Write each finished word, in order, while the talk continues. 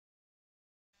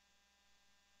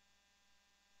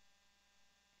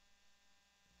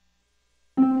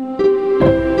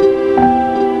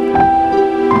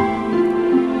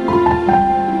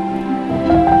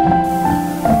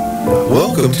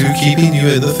Welcome to Keeping You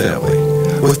in the Family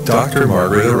with Dr.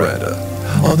 Margaret Aranda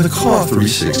on the Call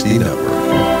 360 Network.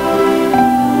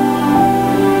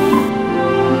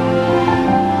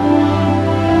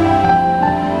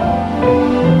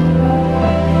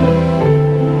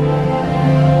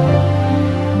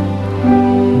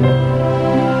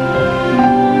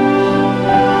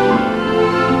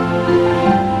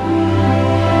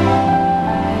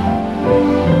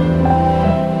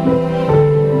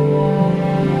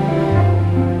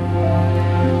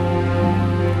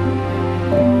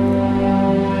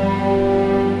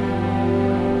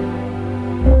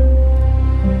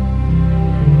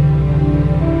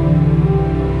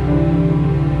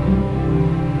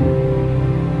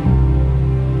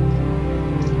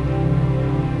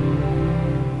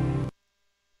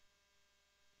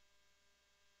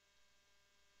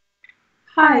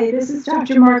 Hi, this is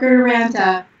Dr. Margaret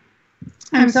Aranda.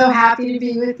 I'm so happy to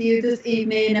be with you this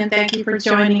evening, and thank you for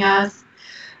joining us.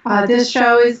 This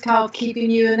show is called Keeping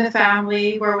You in the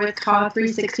Family. We're with Call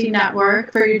 360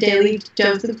 Network for your daily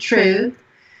dose of truth.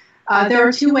 There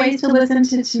are two ways to listen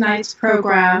to tonight's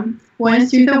program. One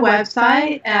is through the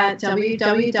website at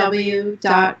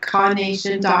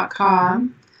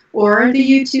www.callnation.com or the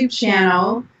YouTube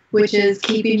channel, which is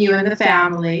Keeping You in the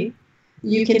Family.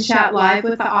 You can chat live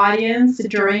with the audience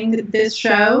during this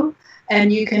show,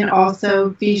 and you can also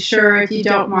be sure, if you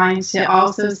don't mind, to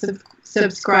also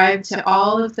subscribe to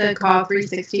all of the Call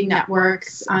 360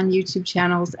 networks on YouTube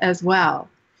channels as well.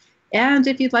 And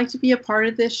if you'd like to be a part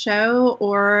of this show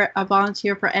or a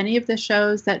volunteer for any of the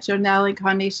shows that Jonelle and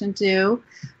Call Nation do,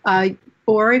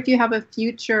 or if you have a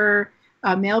future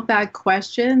mailbag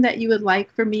question that you would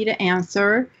like for me to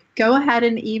answer, go ahead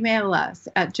and email us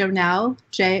at Jonelle,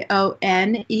 Jonelle,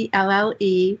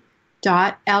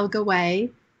 .elgaway,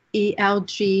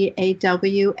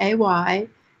 ELGAWAY,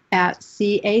 at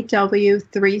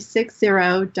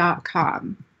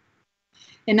CAW360.com.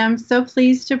 And I'm so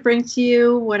pleased to bring to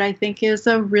you what I think is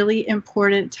a really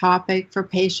important topic for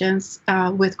patients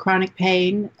with chronic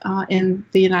pain in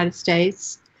the United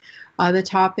States. The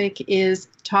topic is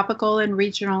topical and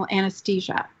regional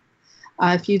anesthesia.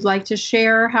 If you'd like to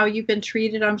share how you've been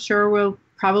treated, I'm sure we'll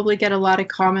probably get a lot of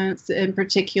comments in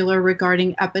particular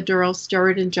regarding epidural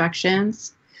steroid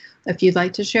injections. If you'd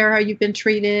like to share how you've been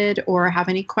treated or have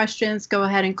any questions, go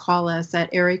ahead and call us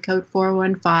at area code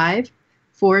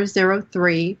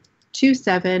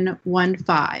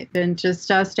 415-403-2715. And just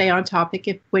stay on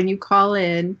topic when you call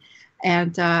in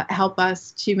and help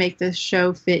us to make this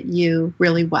show fit you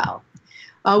really well.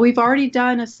 We've already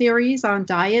done a series on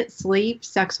diet, sleep,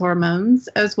 sex hormones,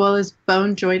 as well as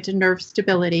bone, joint, and nerve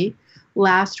stability.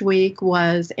 Last week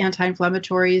was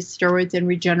anti-inflammatories, steroids, and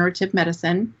regenerative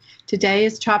medicine. Today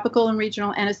is topical and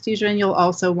regional anesthesia, and you'll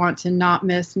also want to not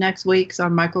miss next week's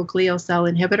on microglial cell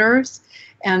inhibitors,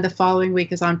 and the following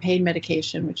week is on pain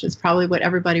medication, which is probably what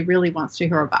everybody really wants to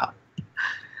hear about.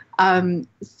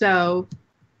 So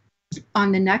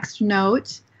on the next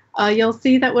note, you'll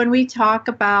see that when we talk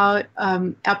about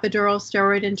epidural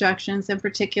steroid injections in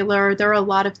particular, there are a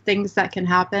lot of things that can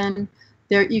happen.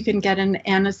 You can get an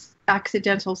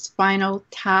accidental spinal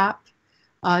tap.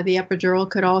 The epidural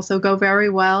could also go very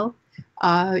well.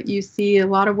 You see a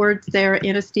lot of words there: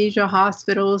 anesthesia,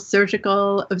 hospital,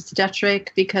 surgical,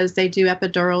 obstetric, because they do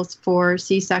epidurals for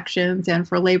C-sections and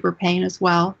for labor pain as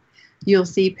well. You'll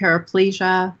see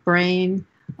paraplegia, brain,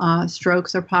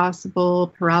 strokes are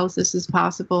possible, paralysis is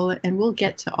possible, and we'll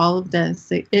get to all of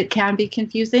this. It can be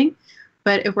confusing,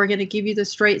 but if we're going to give you the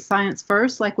straight science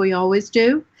first, like we always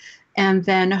do, and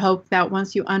then hope that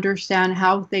once you understand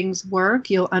how things work,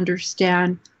 you'll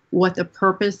understand what the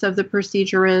purpose of the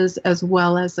procedure is, as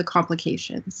well as the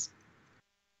complications.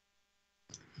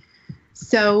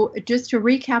 So just to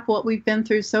recap what we've been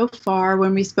through so far,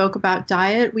 when we spoke about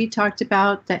diet, we talked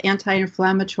about the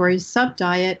anti-inflammatory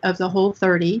sub-diet of the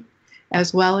Whole30,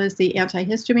 as well as the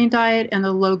antihistamine diet and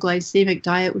the low glycemic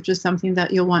diet, which is something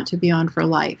that you'll want to be on for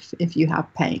life if you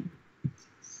have pain.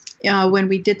 When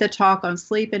we did the talk on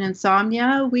sleep and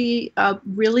insomnia,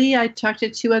 I talked to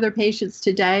two other patients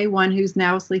today, one who's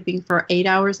now sleeping for 8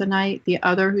 hours a night, the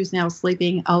other who's now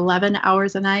sleeping 11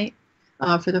 hours a night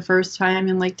for the first time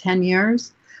in like 10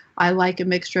 years. I like a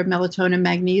mixture of melatonin and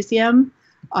magnesium,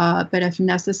 but if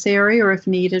necessary or if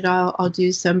needed, I'll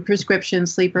do some prescription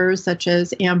sleepers such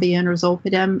as Ambien or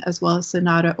Zolpidem, as well as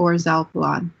Sonata or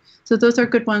Zalpilon. So those are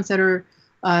good ones that are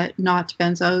not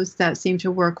benzos that seem to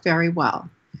work very well.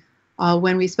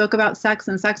 When we spoke about sex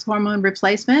and sex hormone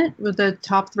replacement, with the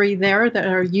top three there that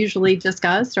are usually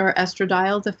discussed are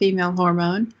estradiol, the female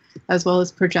hormone, as well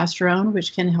as progesterone,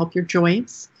 which can help your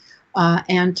joints.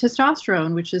 and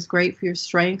testosterone, which is great for your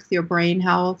strength, your brain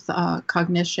health,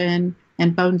 cognition,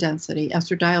 and bone density.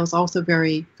 Estradiol is also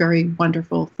very, very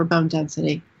wonderful for bone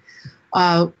density.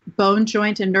 Bone,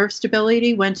 joint, and nerve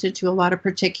stability went into a lot of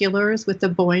particulars with the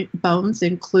bones,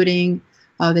 including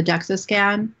the DEXA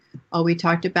scan. We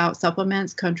talked about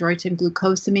supplements, chondroitin,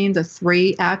 glucosamine, the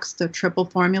 3X, the triple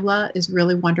formula is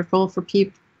really wonderful for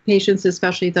patients,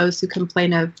 especially those who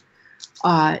complain of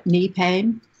knee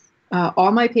pain.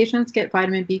 All my patients get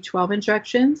vitamin B12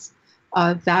 injections.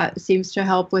 That seems to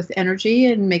help with energy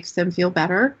and makes them feel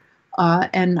better.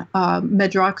 And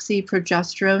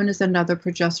medroxyprogesterone is another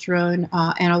progesterone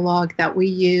analog that we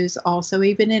use also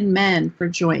even in men for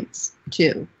joints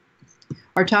too.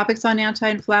 Our topics on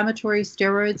anti-inflammatory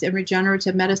steroids and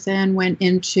regenerative medicine went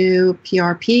into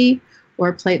PRP,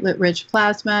 or platelet-rich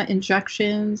plasma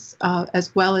injections,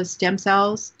 as well as stem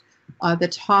cells. The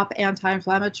top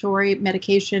anti-inflammatory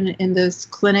medication in this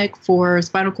clinic for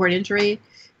spinal cord injury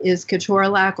is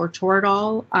ketorolac or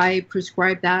Toradol. I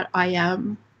prescribe that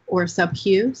IM or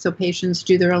sub-Q, so patients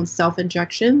do their own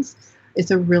self-injections.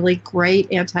 It's a really great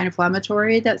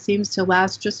anti-inflammatory that seems to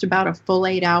last just about a full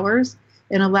 8 hours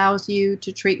and allows you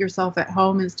to treat yourself at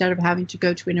home instead of having to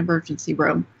go to an emergency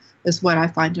room, is what I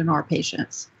find in our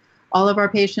patients. All of our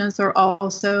patients are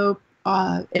also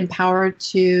empowered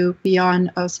to be on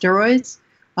steroids,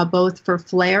 both for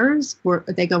flares, where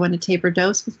they go in a taper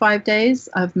dose for 5 days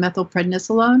of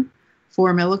methylprednisolone,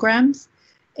 4 milligrams,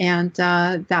 and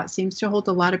that seems to hold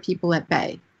a lot of people at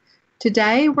bay.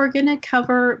 Today, we're going to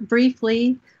cover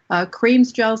briefly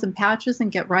creams, gels, and patches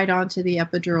and get right on to the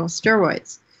epidural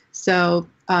steroids. So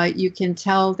you can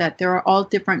tell that there are all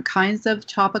different kinds of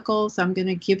topicals. I'm going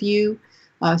to give you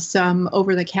some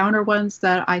over-the-counter ones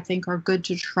that I think are good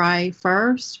to try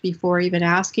first before even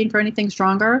asking for anything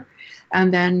stronger.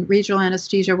 And then regional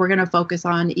anesthesia, we're going to focus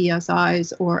on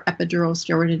ESIs or epidural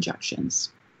steroid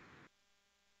injections.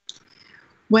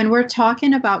 When we're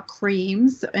talking about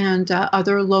creams and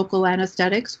other local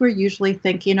anesthetics, we're usually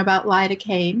thinking about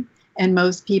lidocaine, and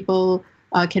most people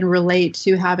can relate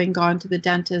to having gone to the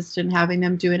dentist and having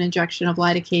them do an injection of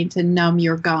lidocaine to numb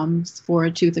your gums for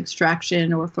a tooth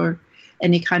extraction or for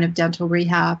any kind of dental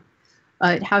rehab.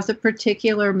 It has a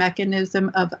particular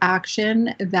mechanism of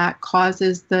action that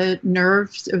causes the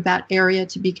nerves of that area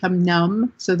to become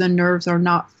numb, so the nerves are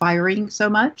not firing so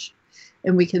much.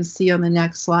 And we can see on the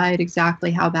next slide exactly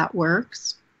how that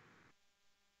works.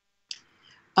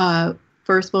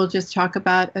 First, we'll just talk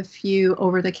about a few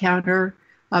over-the-counter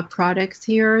products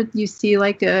here. You see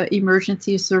like a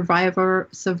emergency survival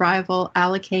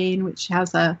Alicaine, which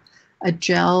has a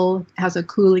gel, has a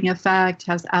cooling effect,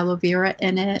 has aloe vera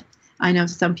in it. I know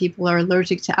some people are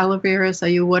allergic to aloe vera, so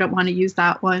you wouldn't want to use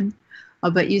that one.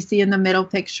 But you see in the middle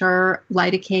picture,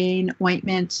 lidocaine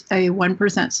ointment, a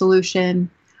 1%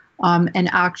 solution. And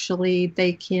actually,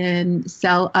 they can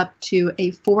sell up to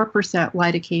a 4%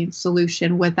 lidocaine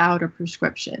solution without a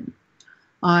prescription.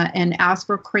 And as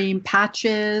for cream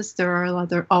patches, there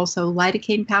are also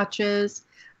lidocaine patches.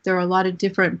 There are a lot of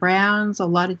different brands, a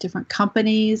lot of different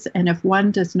companies. And if one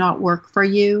does not work for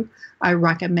you, I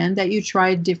recommend that you try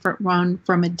a different one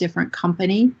from a different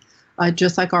company.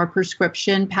 Just like our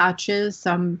prescription patches,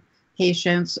 some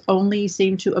patients only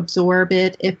seem to absorb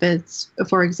it if it's,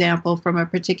 for example, from a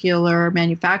particular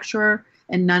manufacturer,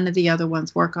 and none of the other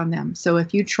ones work on them. So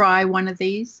if you try one of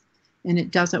these and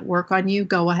it doesn't work on you,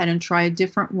 go ahead and try a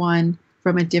different one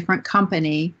from a different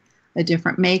company, a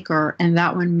different maker, and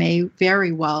that one may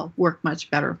very well work much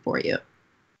better for you.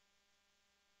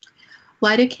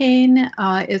 Lidocaine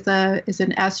is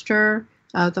an ester.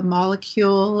 The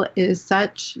molecule is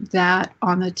such that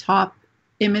on the top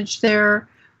image there,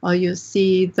 you'll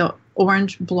see the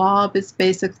orange blob is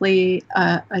basically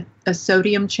a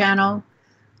sodium channel,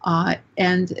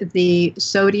 and the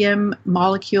sodium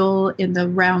molecule in the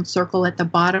round circle at the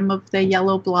bottom of the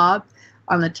yellow blob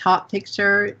on the top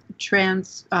picture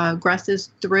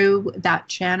transgresses through that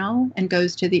channel and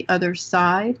goes to the other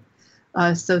side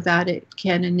so that it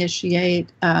can initiate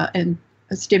and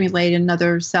stimulate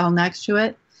another cell next to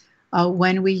it.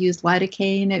 When we use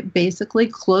lidocaine, it basically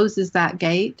closes that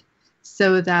gate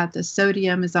so that the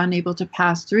sodium is unable to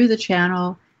pass through the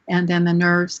channel, and then the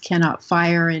nerves cannot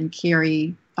fire and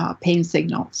carry pain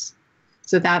signals.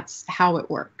 So that's how it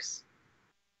works.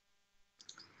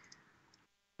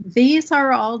 These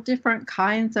are all different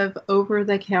kinds of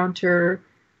over-the-counter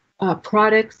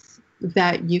products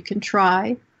that you can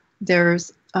try.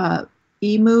 There's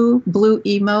Blue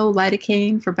Emo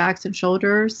lidocaine for backs and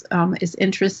shoulders is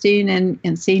interesting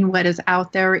in seeing what is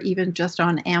out there, even just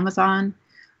on Amazon,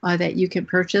 that you can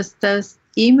purchase this.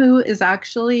 Emu is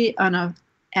actually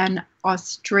an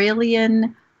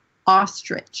Australian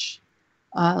ostrich.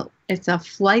 It's a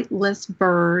flightless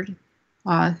bird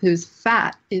whose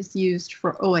fat is used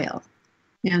for oil.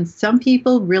 And some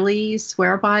people really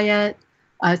swear by it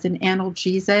as an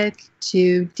analgesic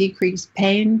to decrease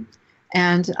pain.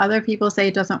 And other people say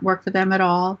it doesn't work for them at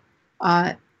all.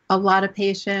 A lot of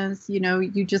patients,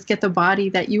 you just get the body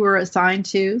that you were assigned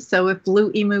to. So if blue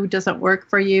emu doesn't work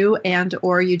for you and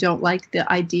or you don't like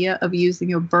the idea of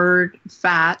using a bird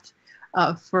fat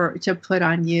to put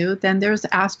on you, then there's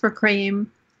Aspercreme.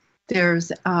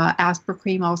 There's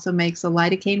Aspercreme also makes a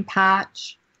lidocaine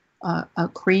patch, a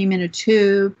cream in a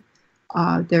tube.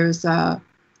 There's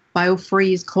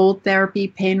BioFreeze cold therapy,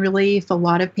 pain relief. A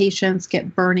lot of patients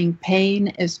get burning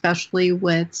pain, especially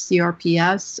with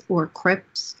CRPS or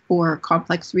CRIPS or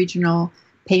complex regional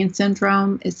pain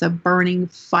syndrome. It's a burning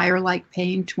fire-like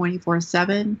pain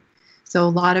 24/7. So a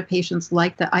lot of patients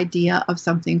like the idea of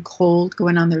something cold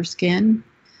going on their skin.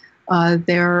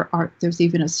 There's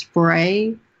even a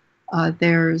spray.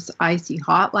 There's icy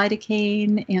hot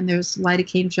lidocaine, and there's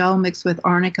lidocaine gel mixed with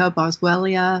arnica,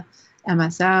 boswellia,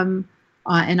 MSM.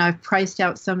 And I've priced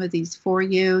out some of these for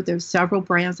you. There's several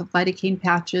brands of lidocaine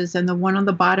patches, and the one on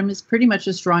the bottom is pretty much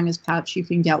the strongest patch you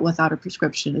can get without a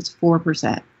prescription. It's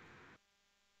 4%.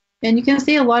 And you can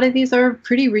see a lot of these are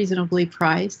pretty reasonably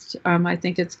priced. I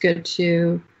think it's good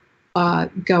to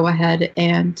go ahead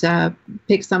and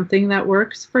pick something that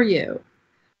works for you.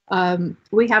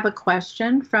 We have a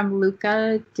question from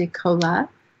Luca DiCola,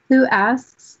 who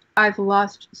asks, I've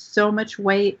lost so much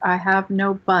weight, I have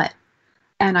no butt,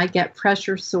 and I get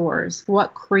pressure sores.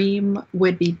 What cream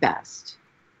would be best?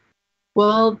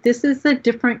 Well, this is a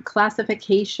different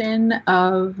classification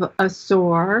of a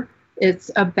sore.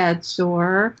 It's a bed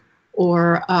sore,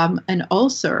 or an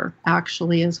ulcer,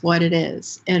 actually, is what it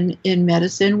is. And in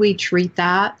medicine, we treat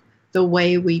that the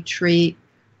way we treat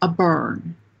a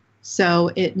burn. So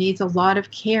it needs a lot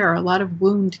of care, a lot of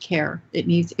wound care. It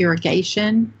needs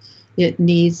irrigation. It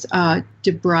needs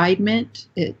debridement.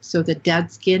 So the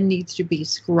dead skin needs to be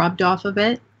scrubbed off of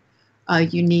it.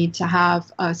 You need to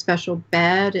have a special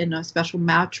bed and a special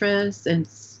mattress and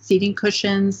seating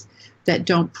cushions that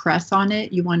don't press on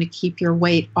it. You want to keep your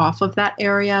weight off of that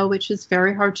area, which is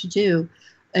very hard to do.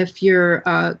 If your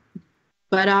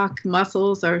buttock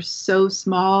muscles are so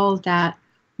small that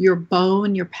your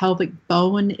bone, your pelvic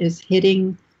bone is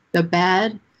hitting the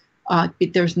bed,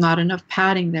 there's not enough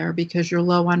padding there because you're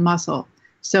low on muscle.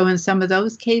 So in some of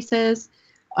those cases,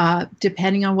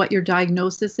 depending on what your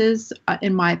diagnosis is,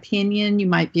 in my opinion, you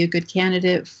might be a good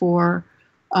candidate for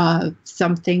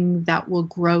something that will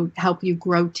help you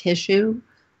grow tissue,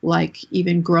 like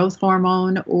even growth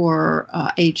hormone or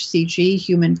HCG,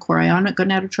 human chorionic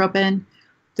gonadotropin,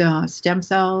 the stem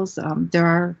cells. There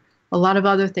are a lot of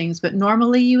other things, but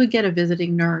normally you would get a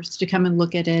visiting nurse to come and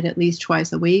look at it at least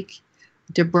twice a week,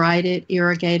 debride it,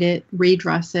 irrigate it,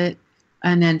 redress it,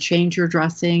 and then change your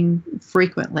dressing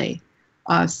frequently.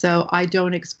 So I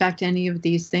don't expect any of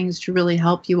these things to really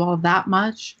help you all that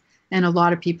much. And a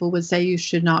lot of people would say you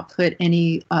should not put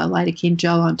any lidocaine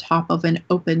gel on top of an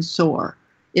open sore.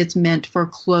 It's meant for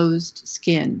closed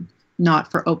skin,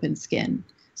 not for open skin.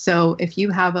 So if you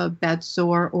have a bed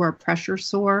sore or a pressure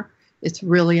sore, it's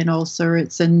really an ulcer.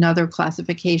 It's another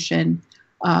classification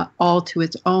all to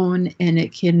its own, and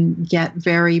it can get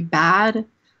very bad.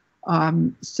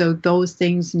 So those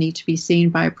things need to be seen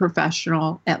by a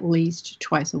professional at least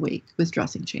twice a week with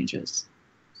dressing changes.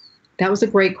 That was a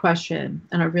great question,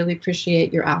 and I really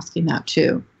appreciate your asking that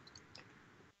too.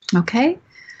 Okay.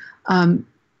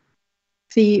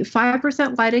 The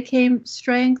 5% lidocaine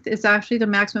strength is actually the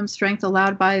maximum strength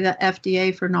allowed by the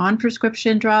FDA for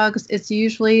non-prescription drugs. It's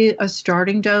usually a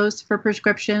starting dose for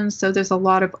prescriptions, so there's a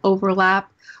lot of overlap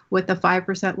with the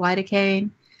 5% lidocaine.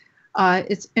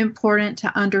 It's important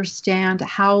to understand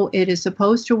how it is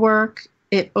supposed to work.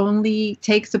 It only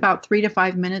takes about 3 to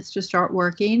 5 minutes to start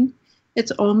working.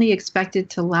 It's only expected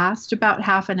to last about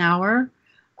half an hour.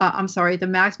 The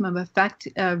maximum effect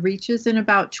reaches in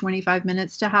about 25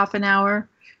 minutes to half an hour.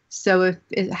 So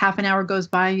if half an hour goes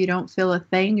by and you don't feel a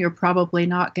thing, you're probably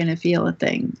not going to feel a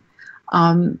thing.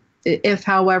 If,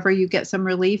 however, you get some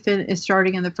relief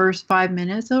starting in the first 5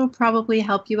 minutes, it'll probably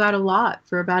help you out a lot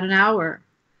for about an hour.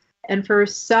 And for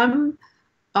some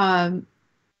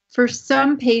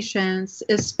patients,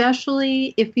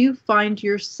 especially if you find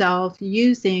yourself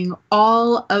using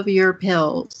all of your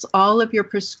pills, all of your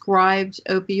prescribed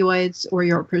opioids or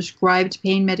your prescribed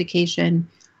pain medication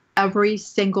every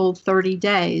single 30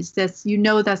 days, that's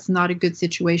not a good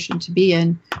situation to be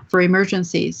in for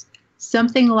emergencies.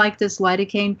 Something like this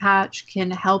lidocaine patch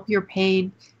can help your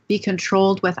pain be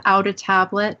controlled without a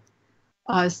tablet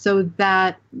so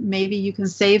that maybe you can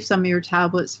save some of your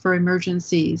tablets for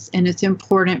emergencies. And it's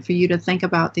important for you to think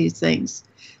about these things.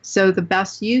 So the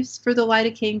best use for the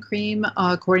lidocaine cream,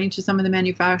 according to some of the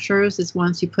manufacturers, is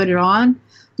once you put it on,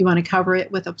 you want to cover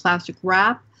it with a plastic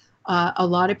wrap. A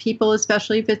lot of people,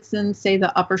 especially if it's in, say,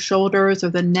 the upper shoulders or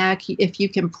the neck, if you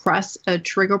can press a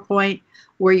trigger point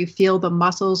where you feel the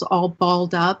muscles all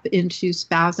balled up into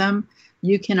spasm,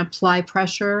 you can apply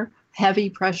pressure, heavy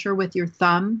pressure with your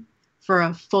thumb for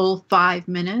a full 5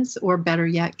 minutes, or better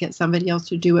yet, get somebody else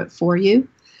to do it for you.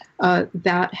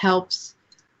 That helps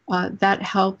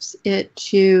it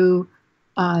to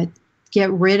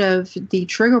get rid of the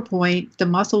trigger point, the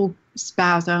muscle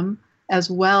spasm, as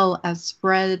well as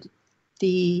spread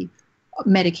the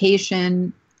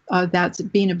medication that's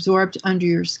being absorbed under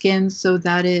your skin so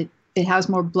that it has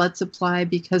more blood supply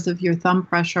because of your thumb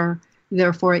pressure.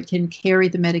 Therefore, it can carry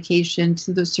the medication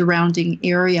to the surrounding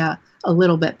area a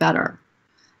little bit better.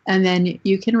 And then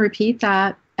you can repeat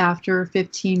that after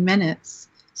 15 minutes.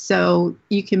 So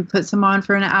you can put some on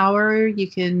for an hour. You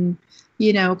can,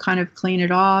 kind of clean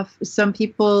it off. Some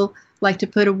people like to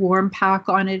put a warm pack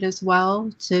on it as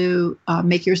well to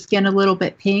make your skin a little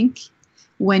bit pink.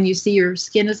 When you see your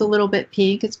skin is a little bit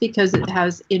pink, it's because it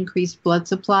has increased blood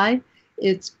supply.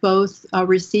 It's both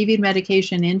receiving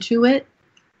medication into it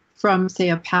from, say,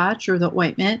 a patch or the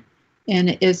ointment, and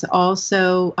it is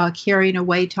also carrying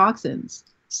away toxins.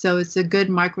 So it's a good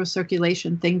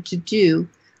microcirculation thing to do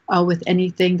with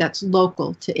anything that's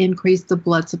local to increase the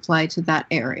blood supply to that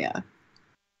area.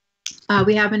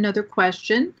 We have another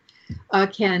question.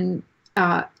 Can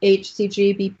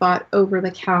HCG be bought over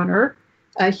the counter?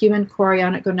 Human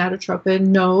chorionic gonadotropin,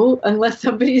 no, unless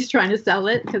somebody's trying to sell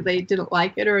it because they didn't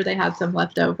like it or they had some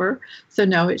left over. So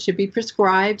no, it should be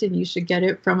prescribed, and you should get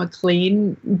it from a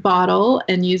clean bottle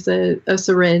and use a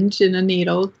syringe and a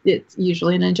needle. It's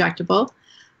usually an injectable.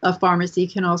 A pharmacy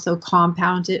can also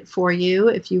compound it for you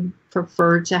if you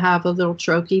prefer to have a little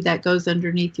troche that goes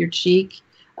underneath your cheek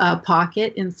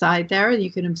pocket inside there.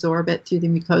 You can absorb it through the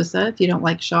mucosa if you don't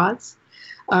like shots.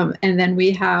 And then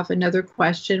we have another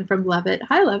question from Levitt.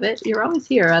 Hi, Levitt. You're always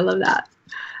here. I love that.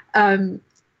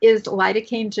 Is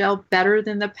lidocaine gel better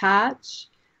than the patch?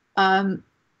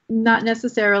 Not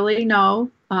necessarily, no.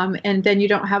 And then you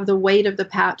don't have the weight of the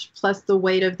patch plus the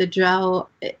weight of the gel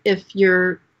if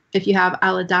you have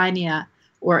allodynia,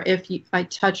 or if I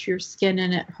touch your skin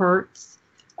and it hurts.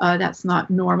 That's not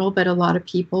normal, but a lot of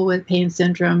people with pain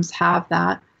syndromes have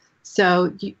that.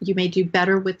 So you may do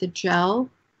better with the gel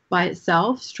by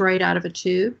itself, straight out of a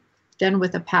tube, than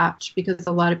with a patch, because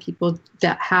a lot of people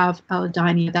that have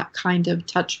allodynia, that kind of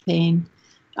touch pain,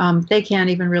 they can't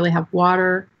even really have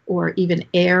water or even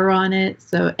air on it,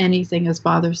 so anything is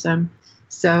bothersome.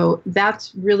 So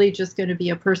that's really just going to be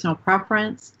a personal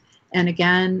preference. And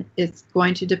again, it's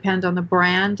going to depend on the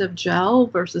brand of gel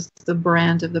versus the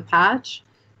brand of the patch.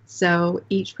 So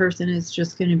each person is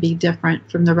just going to be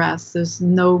different from the rest. There's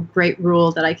no great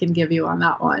rule that I can give you on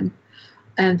that one.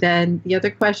 And then the other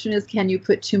question is, can you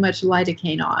put too much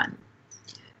lidocaine on?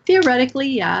 Theoretically,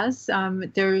 yes.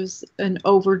 There's an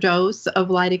overdose of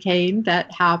lidocaine that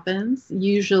happens.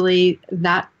 Usually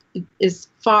that is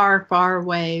far, far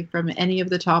away from any of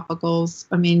the topicals.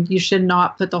 I mean, you should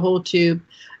not put the whole tube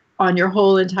on your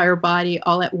whole entire body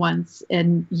all at once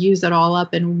and use it all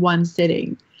up in one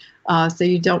sitting. So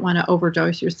you don't want to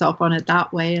overdose yourself on it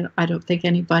that way, and I don't think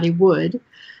anybody would.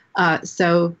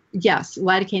 So yes,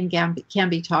 lidocaine can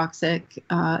be toxic.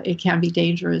 It can be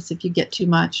dangerous if you get too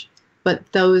much, but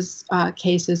those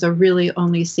cases are really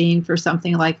only seen for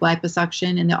something like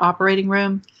liposuction in the operating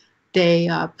room. They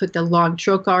put the long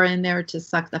trocar in there to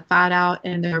suck the fat out,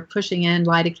 and they're pushing in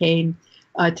lidocaine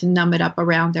to numb it up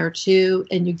around there too,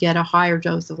 and you get a higher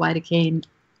dose of lidocaine,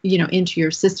 into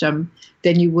your system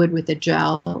than you would with a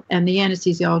gel. And the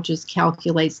anesthesiologist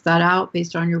calculates that out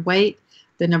based on your weight,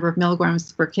 the number of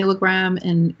milligrams per kilogram,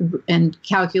 and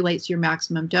calculates your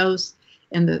maximum dose.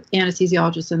 And the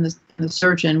anesthesiologist and the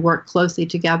surgeon work closely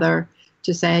together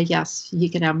to say, yes, he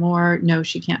can have more. No,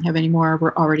 she can't have any more.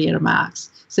 We're already at a max.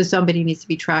 So somebody needs to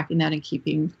be tracking that and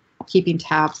keeping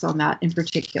tabs on that in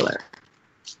particular.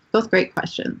 Both great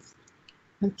questions.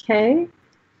 Okay.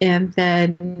 And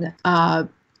then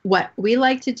what we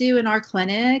like to do in our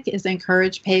clinic is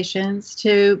encourage patients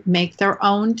to make their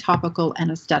own topical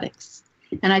anesthetics.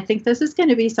 And I think this is going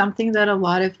to be something that a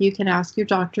lot of you can ask your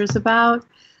doctors about.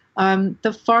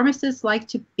 The pharmacists like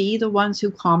to be the ones who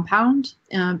compound.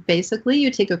 Basically, you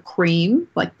take a cream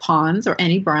like Pond's or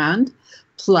any brand,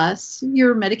 plus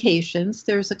your medications.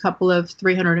 There's a couple of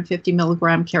 350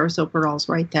 milligram carosoperols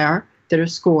right there that are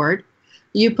scored.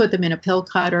 You put them in a pill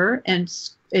cutter and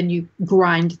and you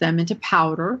grind them into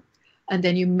powder, and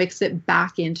then you mix it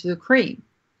back into the cream.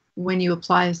 When you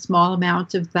apply a small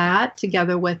amount of that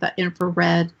together with an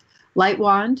infrared light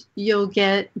wand, you'll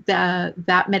get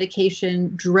that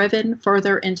medication driven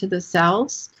further into the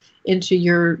cells, into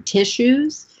your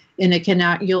tissues,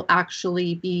 and you'll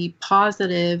actually be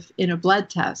positive in a blood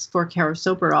test for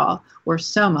carosoberol or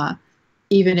soma,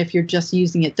 even if you're just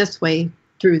using it this way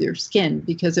through your skin,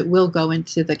 because it will go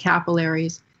into the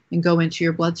capillaries and go into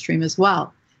your bloodstream as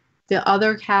well. The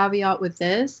other caveat with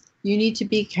this, you need to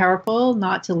be careful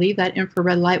not to leave that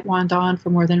infrared light wand on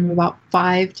for more than about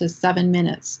 5 to 7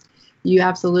 minutes. You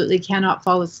absolutely cannot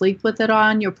fall asleep with it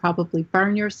on. You'll probably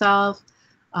burn yourself,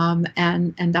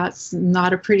 and that's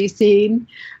not a pretty scene.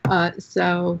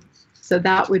 So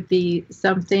that would be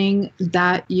something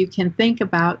that you can think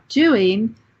about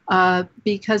doing,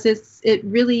 because it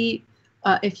really,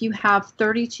 if you have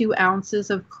 32 ounces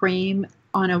of cream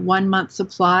on a 1 month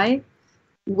supply,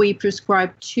 we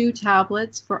prescribe 2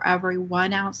 tablets for every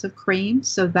 1 ounce of cream.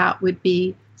 So that would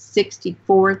be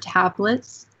 64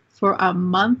 tablets for a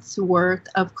month's worth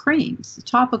of creams,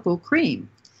 topical cream.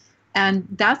 And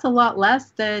that's a lot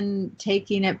less than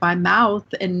taking it by mouth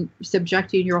and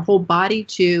subjecting your whole body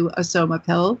to a soma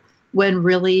pill, when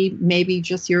really maybe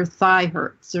just your thigh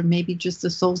hurts, or maybe just the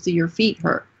soles of your feet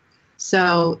hurt.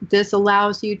 So this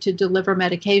allows you to deliver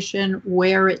medication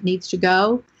where it needs to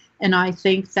go. And I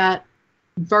think that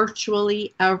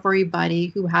virtually everybody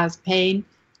who has pain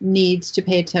needs to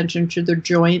pay attention to their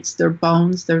joints, their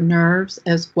bones, their nerves,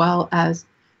 as well as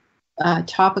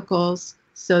topicals,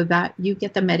 so that you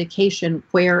get the medication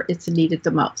where it's needed the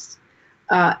most.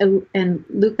 And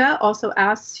Luca also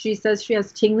asks, she says she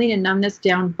has tingling and numbness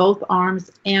down both arms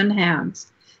and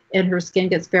hands, and her skin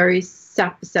gets very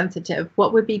sensitive.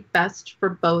 What would be best for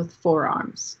both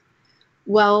forearms?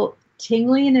 Well,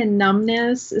 tingling and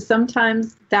numbness,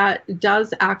 sometimes that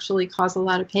does actually cause a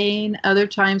lot of pain. Other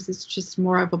times it's just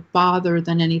more of a bother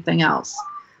than anything else.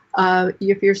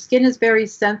 If your skin is very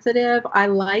sensitive, I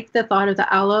like the thought of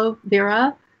the aloe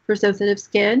vera for sensitive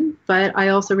skin, but I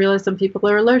also realize some people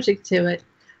are allergic to it.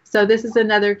 So this is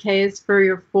another case for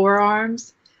your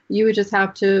forearms. You would just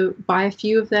have to buy a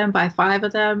few of them, buy 5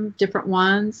 of them, different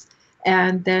ones,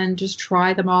 and then just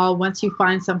try them all. Once you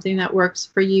find something that works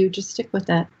for you, just stick with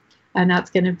it. And that's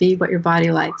going to be what your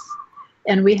body likes.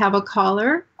 And we have a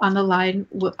caller on the line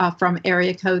from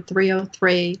area code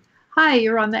 303. Hi,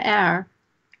 you're on the air.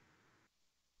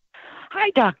 Hi,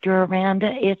 Dr.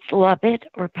 Aranda. It's Lovett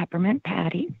or Peppermint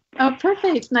Patty. Oh,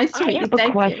 perfect. Nice to meet you.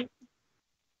 Thank you.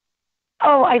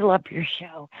 Oh, I love your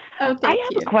show. Oh, thank you. I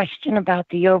have a question about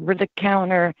the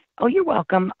over-the-counter, oh, you're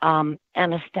welcome,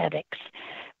 anesthetics,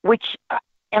 which,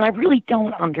 and I really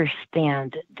don't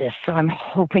understand this, so I'm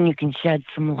hoping you can shed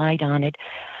some light on it.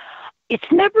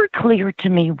 It's never clear to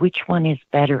me which one is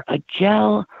better, a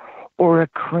gel or a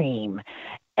cream.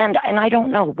 And I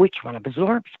don't know which one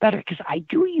absorbs better, because I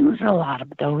do use a lot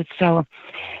of those. So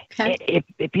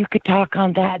if you could talk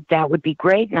on that, that would be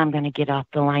great. And I'm going to get off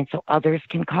the line so others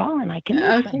can call and I can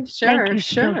listen. Sure, Thank you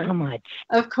sure. so much.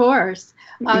 Of course.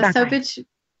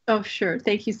 Oh, sure.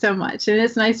 Thank you so much. And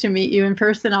it's nice to meet you in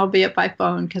person, albeit by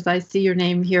phone, because I see your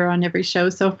name here on every show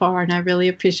so far, and I really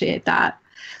appreciate that.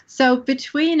 So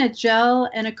between a gel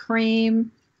and a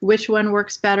cream, which one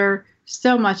works better?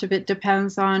 So much of it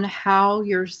depends on how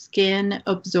your skin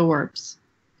absorbs.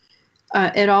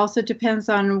 It also depends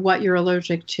on what you're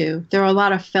allergic to. There are a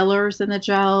lot of fillers in the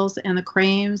gels and the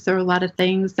creams. There are a lot of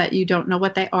things that you don't know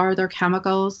what they are. They're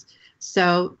chemicals.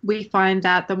 So we find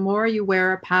that the more you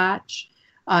wear a patch,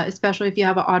 especially if you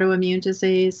have an autoimmune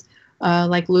disease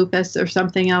like lupus or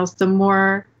something else, the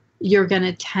more you're going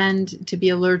to tend to be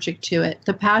allergic to it.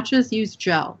 The patches use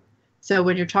gel. So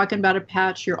when you're talking about a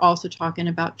patch, you're also talking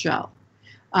about gel.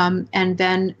 And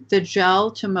then the gel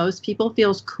to most people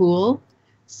feels cool.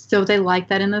 So they like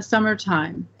that in the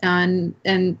summertime.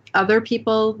 And other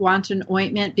people want an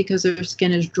ointment because their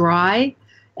skin is dry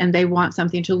and they want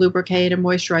something to lubricate and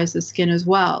moisturize the skin as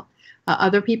well.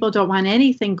 Other people don't want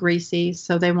anything greasy,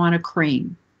 so they want a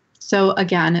cream. So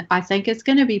again, I think it's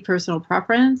going to be personal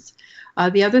preference.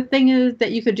 The other thing is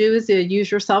that you could do is use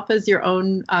yourself as your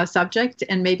own subject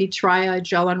and maybe try a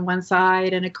gel on one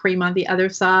side and a cream on the other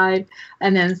side,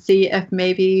 and then see if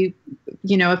maybe,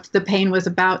 if the pain was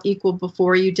about equal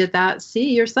before you did that.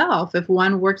 See yourself if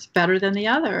one works better than the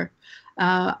other.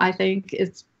 I think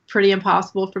it's pretty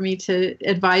impossible for me to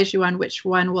advise you on which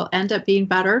one will end up being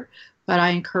better, but I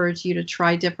encourage you to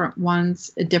try different ones,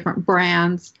 different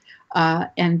brands,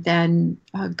 and then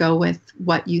go with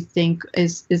what you think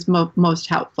is most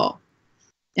helpful.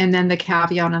 And then the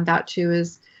caveat on that too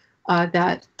is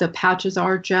that the patches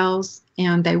are gels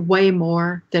and they weigh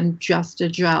more than just a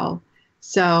gel.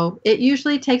 So it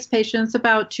usually takes patients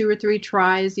about 2 or 3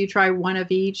 tries. You try one of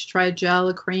each, try a gel,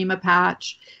 a cream, a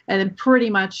patch, and then pretty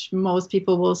much most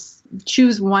people will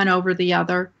choose one over the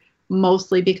other,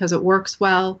 mostly because it works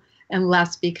well and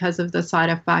less because of the side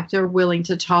effect. They're willing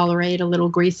to tolerate a little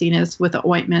greasiness with the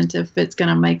ointment if it's going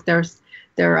to make their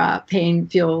pain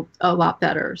feel a lot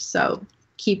better. So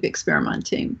keep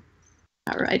experimenting.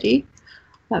 Alrighty,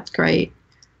 that's great.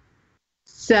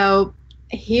 So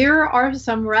here are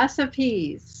some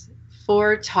recipes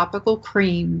for topical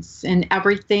creams, and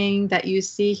everything that you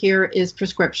see here is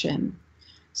prescription.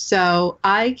 So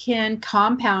I can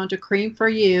compound a cream for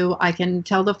you. I can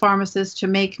tell the pharmacist to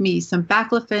make me some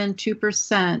baclofen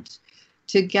 2%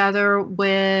 together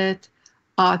with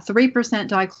 3%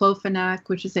 diclofenac,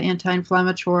 which is an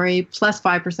anti-inflammatory, plus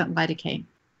 5% lidocaine.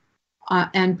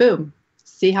 And boom,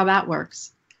 see how that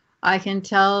works. I can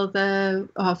tell the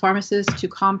pharmacist to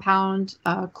compound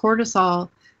cortisol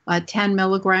 10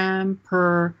 milligram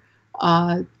per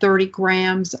 30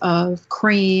 grams of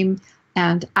cream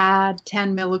and add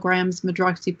 10 milligrams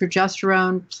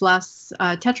medroxyprogesterone plus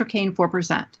tetracaine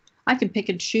 4%. I can pick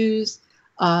and choose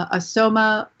a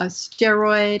soma, a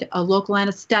steroid, a local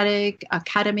anesthetic, a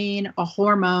ketamine, a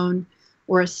hormone,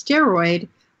 or a steroid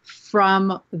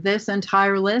from this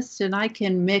entire list, and I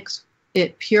can mix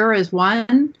it pure as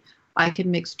one. I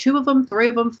can mix 2 of them, 3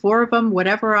 of them, 4 of them,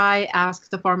 whatever I ask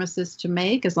the pharmacist to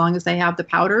make, as long as they have the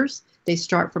powders. They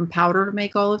start from powder to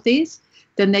make all of these,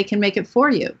 then they can make it for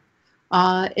you.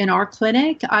 In our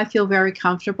clinic, I feel very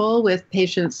comfortable with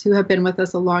patients who have been with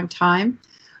us a long time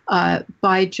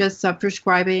by just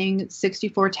prescribing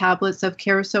 64 tablets of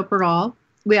carisoprodol.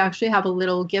 We actually have a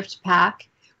little gift pack.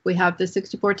 We have the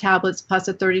 64 tablets plus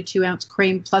a 32-ounce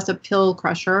cream plus a pill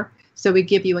crusher. So we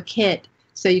give you a kit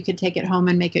so you can take it home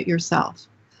and make it yourself.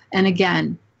 And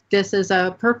again, this is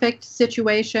a perfect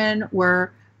situation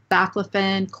where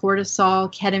baclofen,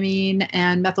 cortisol, ketamine,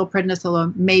 and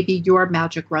methylprednisolone may be your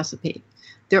magic recipe.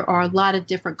 There are a lot of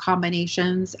different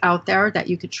combinations out there that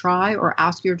you could try or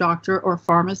ask your doctor or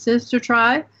pharmacist to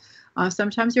try.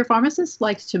 Sometimes your pharmacist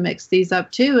likes to mix these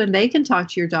up too, and they can talk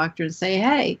to your doctor and say,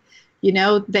 hey, you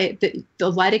know, the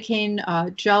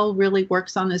lidocaine gel really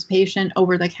works on this patient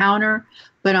over the counter.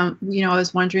 But, you know, I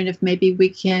was wondering if maybe we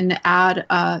can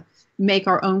make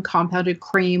our own compounded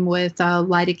cream with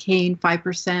lidocaine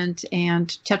 5% and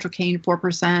tetracaine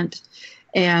 4%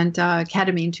 and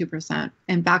ketamine 2%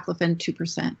 and baclofen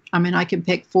 2%. I mean, I can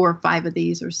pick 4 or 5 of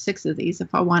these or 6 of these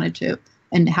if I wanted to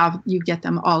and have you get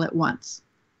them all at once.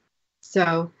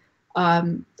 So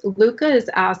Luca is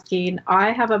asking,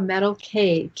 I have a metal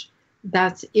cage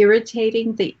that's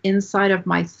irritating the inside of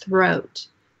my throat.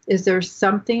 Is there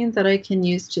something that I can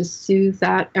use to soothe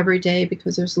that every day?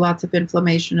 Because there's lots of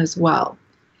inflammation as well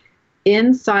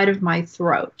inside of my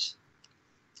throat.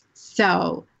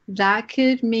 So that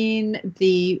could mean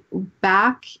the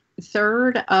back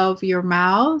third of your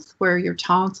mouth where your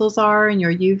tonsils are and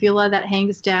your uvula that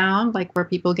hangs down, like where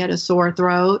people get a sore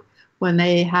throat when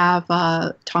they have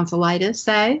tonsillitis,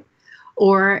 say.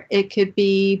 Or it could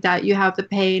be that you have the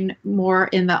pain more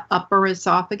in the upper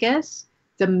esophagus,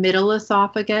 the middle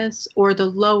esophagus, or the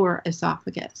lower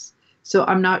esophagus. So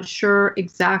I'm not sure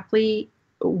exactly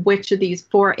which of these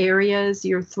 4 areas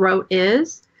your throat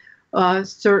is.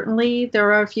 Certainly,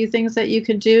 there are a few things that you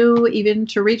can do even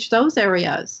to reach those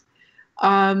areas.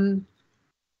 You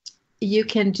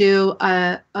can do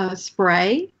a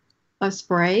spray. A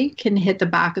spray can hit the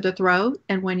back of the throat,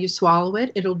 and when you swallow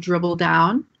it, it'll dribble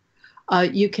down.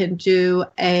 You can do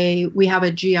we have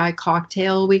a GI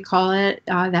cocktail, we call it,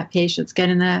 that patients get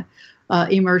in the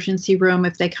emergency room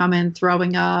if they come in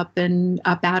throwing up and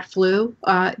a bad flu.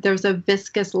 There's a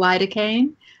viscous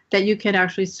lidocaine that you can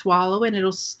actually swallow and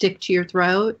it'll stick to your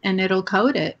throat and it'll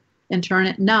coat it and turn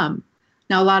it numb.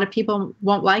 Now, a lot of people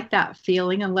won't like that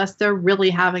feeling unless they're really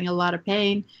having a lot of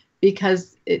pain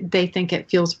because they think it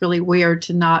feels really weird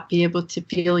to not be able to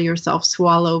feel yourself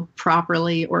swallow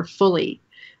properly or fully.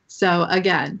 So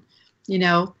again, you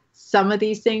know, some of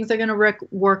these things are going to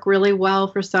work really well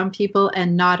for some people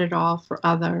and not at all for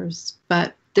others.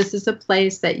 But this is a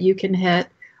place that you can hit.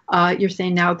 You're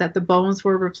saying now that the bones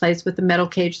were replaced with the metal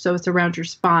cage, so it's around your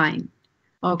spine.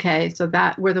 Okay, so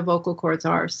that where the vocal cords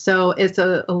are. So it's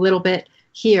a little bit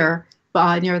here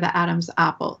near the Adam's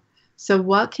apple. So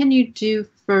what can you do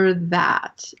for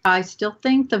that? I still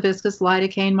think the viscous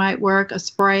lidocaine might work. A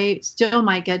spray still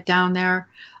might get down there.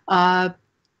 The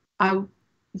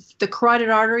carotid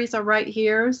arteries are right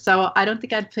here, so I don't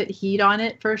think I'd put heat on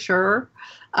it for sure.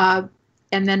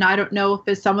 And then I don't know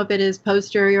if some of it is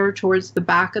posterior towards the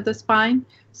back of the spine.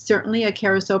 Certainly a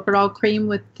carisoprodol cream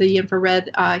with the infrared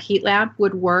heat lamp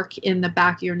would work in the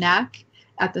back of your neck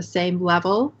at the same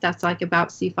level. That's like about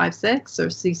C5-6 or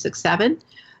C6-7.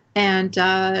 And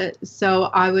so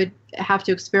I would have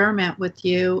to experiment with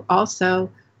you also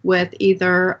with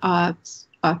either a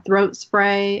throat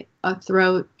spray, a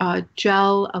throat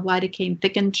gel, a lidocaine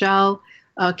thickened gel,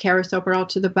 carisoprodol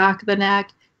to the back of the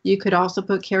neck. You could also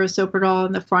put carisoprodol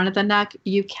in the front of the neck.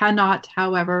 You cannot,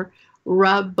 however,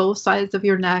 rub both sides of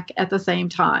your neck at the same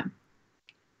time.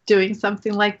 Doing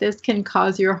something like this can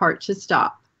cause your heart to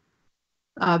stop.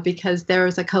 Because there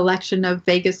is a collection of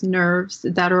vagus nerves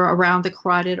that are around the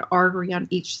carotid artery on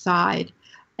each side.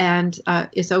 And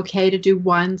it's okay to do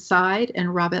one side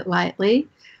and rub it lightly.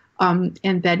 And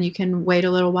then you can wait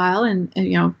a little while and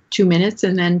 2 minutes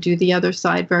and then do the other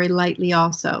side very lightly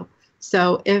also.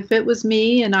 So if it was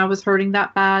me and I was hurting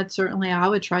that bad, certainly I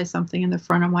would try something in the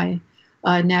front of my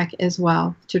neck as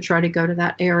well to try to go to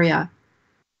that area.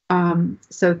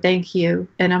 So thank you.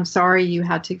 And I'm sorry you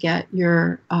had to get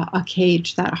your a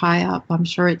cage that high up. I'm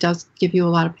sure it does give you a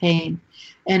lot of pain.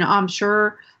 And I'm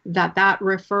sure that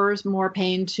refers more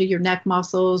pain to your neck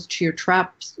muscles, to your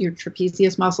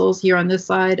trapezius muscles here on this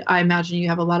side. I imagine you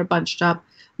have a lot of bunched up.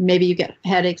 Maybe you get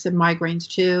headaches and migraines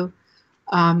too.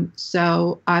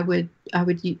 So I would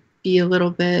be a little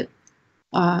bit,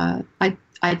 I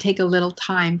take a little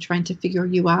time trying to figure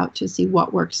you out to see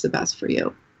what works the best for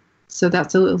you. So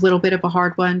that's a little bit of a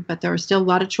hard one, but there are still a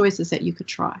lot of choices that you could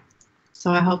try.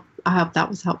 So I hope that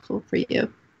was helpful for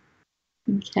you.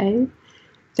 Okay,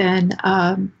 then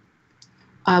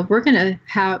we're gonna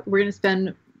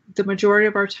spend the majority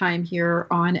of our time here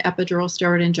on epidural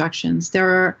steroid injections. There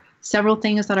are several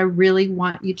things that I really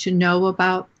want you to know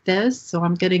about this, so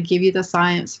I'm going to give you the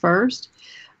science first.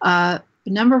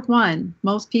 Number one,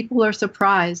 most people are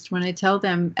surprised when I tell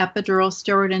them epidural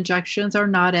steroid injections are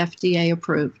not FDA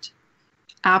approved.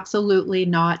 Absolutely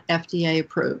not FDA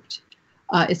approved.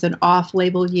 It's an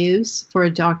off-label use for a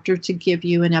doctor to give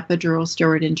you an epidural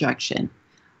steroid injection.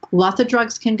 Lots of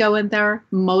drugs can go in there.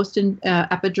 Most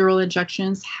epidural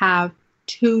injections have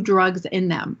 2 drugs in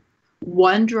them.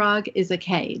 One drug is a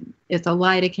cane. It's a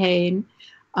lidocaine.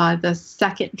 The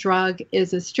second drug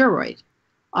is a steroid.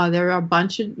 There are a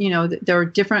bunch of, there are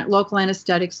different local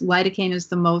anesthetics. Lidocaine is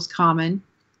the most common.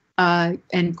 And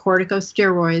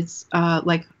corticosteroids,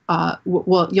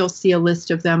 you'll see a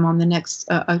list of them on the next,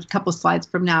 a couple slides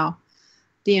from now.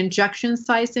 The injection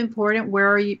site's important.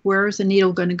 Where is the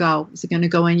needle going to go? Is it going to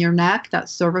go in your neck?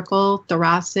 That's cervical.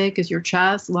 Thoracic is your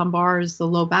chest. Lumbar is the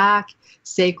low back.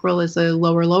 Sacral is the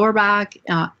lower back.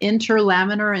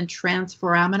 Interlaminar and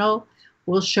transforaminal.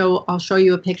 I'll show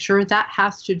you a picture. That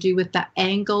has to do with the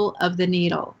angle of the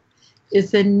needle. Is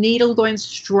the needle going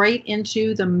straight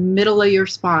into the middle of your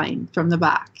spine from the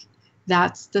back?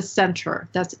 That's the center.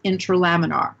 That's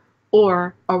interlaminar.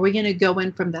 Or are we going to go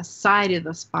in from the side of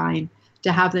the spine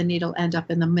to have the needle end up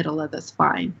in the middle of the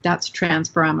spine? That's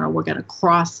transforaminal. We're going to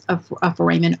cross a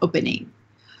foramen opening.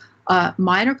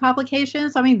 Minor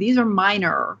complications, these are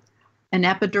minor. An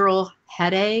epidural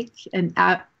headache, an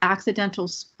accidental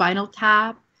spinal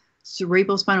tap,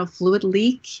 cerebrospinal fluid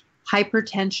leak,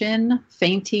 hypertension,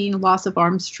 fainting, loss of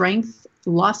arm strength,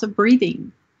 loss of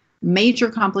breathing. Major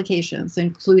complications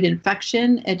include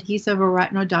infection, adhesive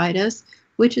arytenoiditis,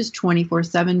 which is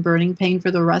 24/7 burning pain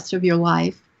for the rest of your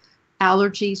life.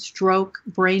 Allergy, stroke,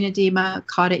 brain edema,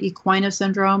 cauda equina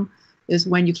syndrome is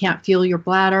when you can't feel your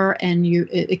bladder, and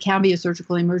it can be a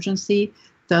surgical emergency.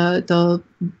 The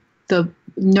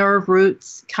nerve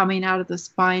roots coming out of the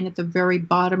spine at the very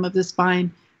bottom of the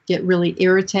spine get really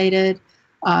irritated.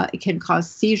 It can cause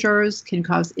seizures, can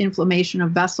cause inflammation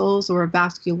of vessels or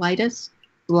vasculitis,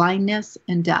 blindness,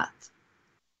 and death.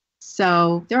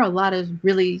 So there are a lot of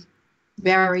really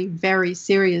very, very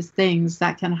serious things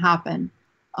that can happen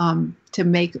to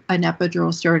make an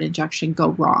epidural steroid injection go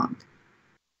wrong.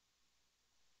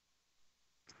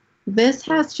 This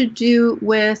has to do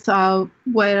with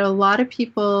what a lot of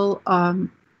people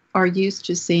are used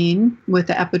to seeing with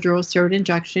the epidural steroid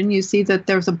injection. You see that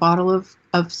there's a bottle of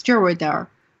steroid there,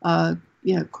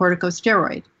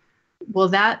 corticosteroid. Well,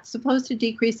 that's supposed to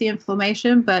decrease the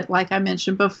inflammation, but like I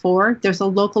mentioned before, there's a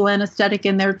local anesthetic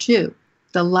in there too.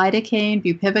 The lidocaine,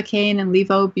 bupivacaine, and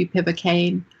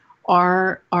levobupivacaine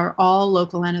are all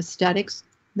local anesthetics.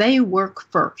 They work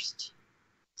first.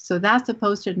 So that's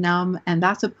supposed to numb, and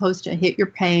that's supposed to hit your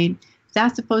pain.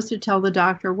 That's supposed to tell the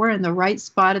doctor we're in the right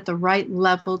spot at the right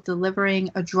level, delivering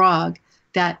a drug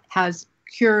that has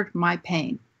cured my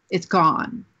pain. It's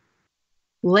gone.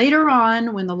 Later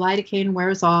on, when the lidocaine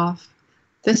wears off,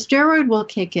 the steroid will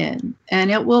kick in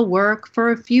and it will work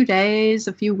for a few days,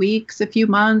 a few weeks, a few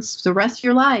months, the rest of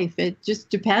your life. It just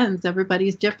depends.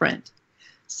 Everybody's different.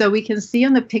 So we can see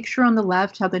on the picture on the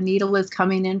left how the needle is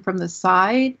coming in from the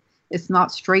side. It's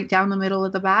not straight down the middle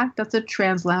of the back. That's a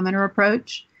translaminar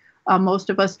approach. Most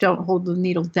of us don't hold the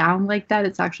needle down like that.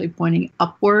 It's actually pointing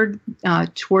upward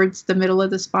towards the middle of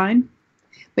the spine.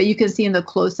 But you can see in the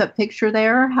close-up picture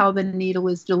there how the needle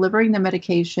is delivering the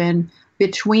medication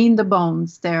between the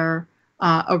bones there,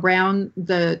 around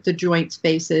the joint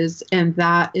spaces, and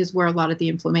that is where a lot of the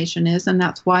inflammation is, and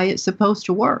that's why it's supposed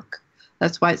to work.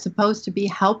 That's why it's supposed to be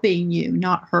helping you,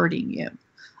 not hurting you.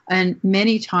 And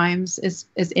many times, as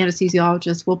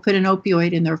anesthesiologists, we'll put an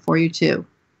opioid in there for you too.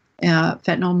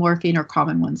 Fentanyl, morphine are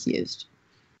common ones used.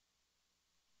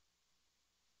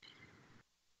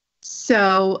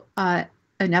 So, an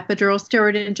epidural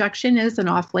steroid injection is an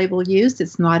off-label use.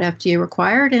 It's not FDA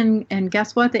required. And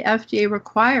guess what? The FDA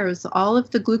requires all of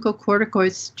the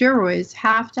glucocorticoid steroids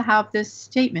have to have this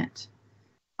statement.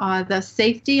 The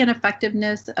safety and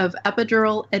effectiveness of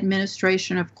epidural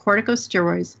administration of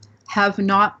corticosteroids have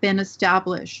not been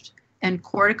established, and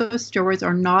corticosteroids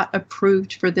are not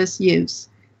approved for this use.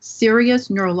 Serious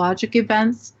neurologic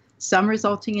events, some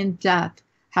resulting in death,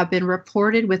 have been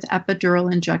reported with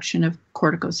epidural injection of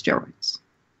corticosteroids.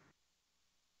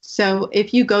 So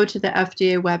if you go to the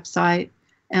FDA website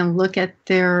and look at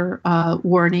their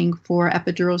warning for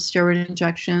epidural steroid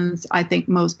injections, I think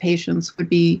most patients would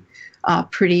be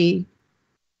pretty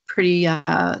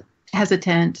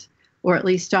hesitant, or at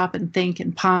least stop and think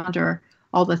and ponder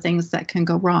all the things that can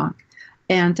go wrong.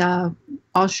 And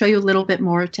I'll show you a little bit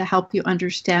more to help you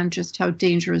understand just how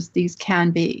dangerous these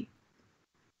can be.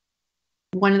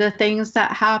 One of the things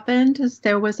that happened is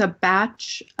there was a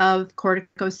batch of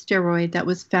corticosteroid that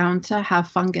was found to have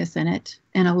fungus in it,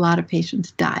 and a lot of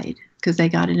patients died because they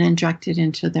got it injected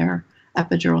into their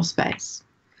epidural space.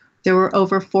 There were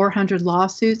over 400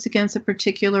 lawsuits against a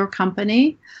particular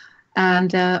company,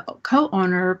 and a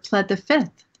co-owner pled the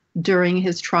fifth during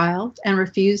his trial and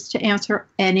refused to answer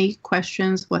any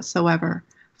questions whatsoever.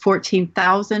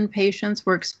 14,000 patients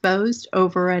were exposed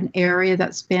over an area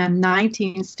that spanned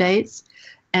 19 states,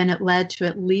 and it led to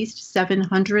at least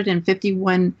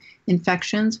 751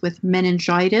 infections with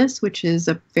meningitis, which is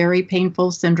a very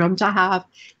painful syndrome to have,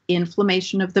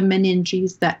 inflammation of the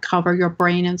meninges that cover your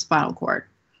brain and spinal cord.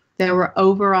 There were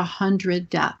over 100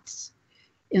 deaths.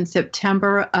 In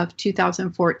September of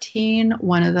 2014,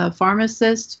 one of the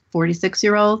pharmacists,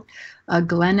 46-year-old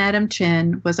Glenn Adam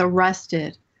Chin, was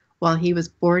arrested while he was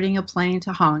boarding a plane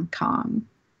to Hong Kong,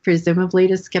 presumably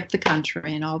to skip the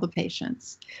country and all the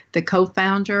patients. The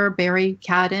co-founder, Barry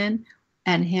Cadden,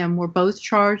 and him were both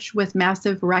charged with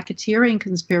massive racketeering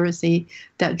conspiracy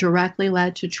that directly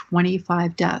led to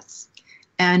 25 deaths.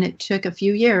 And it took a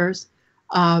few years,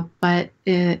 but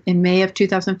in May of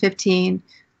 2015,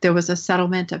 there was a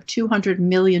settlement of $200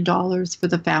 million for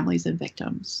the families and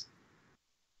victims.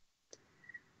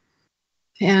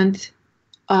 And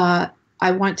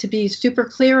I want to be super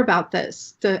clear about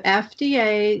this. The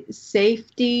FDA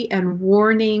safety and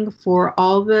warning for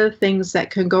all the things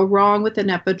that can go wrong with an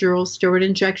epidural steroid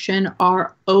injection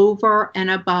are over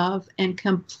and above and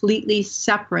completely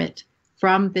separate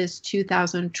from this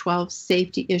 2012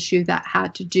 safety issue that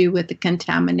had to do with the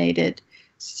contaminated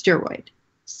steroid.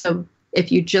 So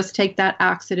if you just take that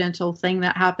accidental thing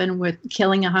that happened with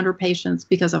killing 100 patients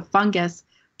because of fungus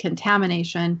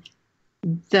contamination,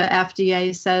 the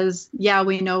FDA says, yeah,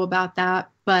 we know about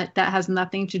that, but that has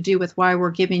nothing to do with why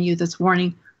we're giving you this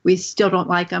warning. We still don't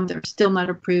like them. They're still not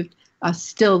approved.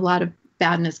 Still a lot of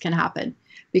badness can happen.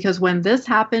 Because when this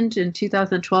happened in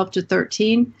 2012 to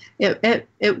 13, it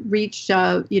reached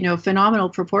phenomenal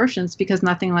proportions because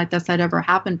nothing like this had ever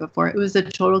happened before. It was a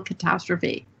total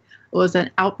catastrophe. It was an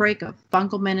outbreak of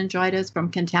fungal meningitis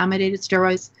from contaminated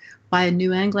steroids by a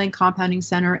New England compounding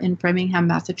center in Framingham,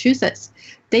 Massachusetts.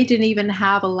 They didn't even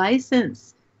have a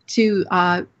license to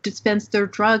dispense their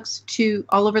drugs to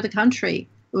all over the country.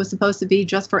 It was supposed to be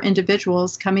just for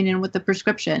individuals coming in with a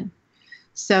prescription.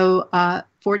 So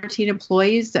 14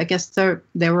 employees, I guess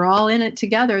they were all in it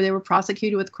together. They were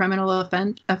prosecuted with criminal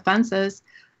offenses,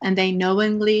 and they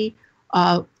knowingly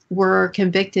were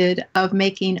convicted of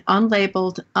making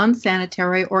unlabeled,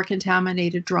 unsanitary, or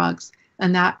contaminated drugs.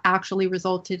 And that actually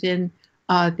resulted in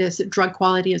this Drug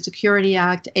Quality and Security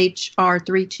Act, H.R.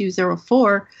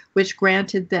 3204, which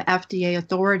granted the FDA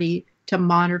authority to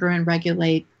monitor and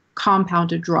regulate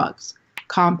compounded drugs.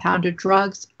 Compounded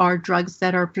drugs are drugs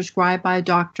that are prescribed by a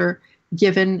doctor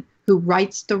who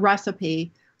writes the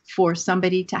recipe for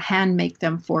somebody to hand make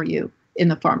them for you in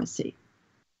the pharmacy.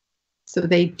 So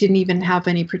they didn't even have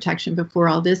any protection before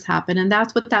all this happened. And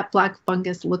that's what that black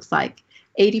fungus looks like.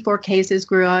 84 cases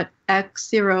grew out,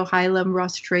 Xerohilum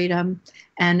rostratum,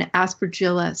 and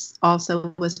Aspergillus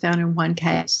also was found in 1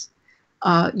 case.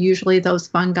 Usually those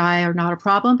fungi are not a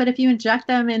problem, but if you inject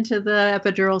them into the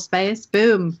epidural space,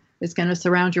 boom, it's going to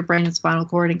surround your brain and spinal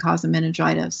cord and cause a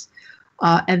meningitis.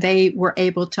 And they were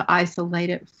able to isolate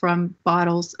it from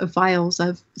vials of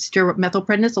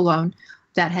methylprednisolone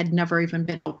that had never even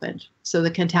been opened. So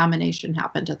the contamination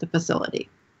happened at the facility.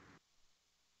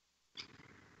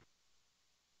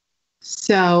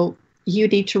 So you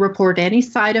need to report any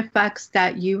side effects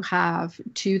that you have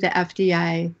to the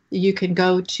FDA. You can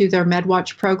go to their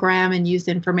MedWatch program and use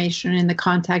information in the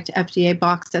Contact FDA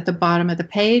box at the bottom of the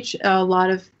page. A lot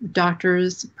of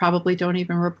doctors probably don't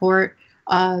even report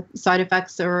side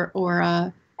effects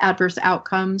or adverse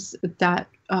outcomes that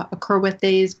occur with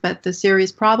these, but the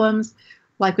serious problems,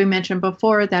 like we mentioned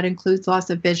before, that includes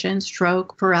loss of vision,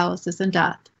 stroke, paralysis, and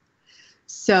death.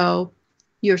 So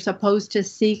you're supposed to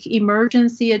seek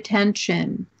emergency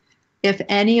attention if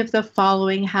any of the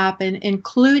following happen,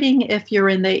 including if you're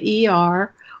in the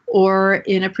ER or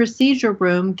in a procedure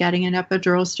room getting an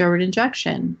epidural steroid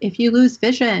injection. If you lose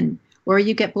vision or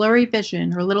you get blurry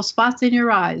vision or little spots in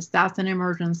your eyes, that's an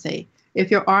emergency.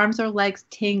 If your arms or legs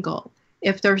tingle,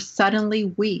 if they're suddenly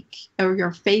weak or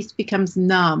your face becomes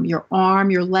numb, your arm,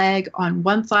 your leg on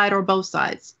one side or both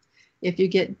sides, if you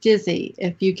get dizzy,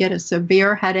 if you get a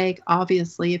severe headache,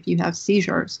 obviously, if you have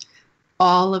seizures,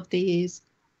 all of these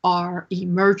are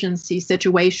emergency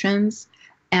situations,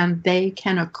 and they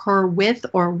can occur with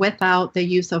or without the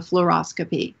use of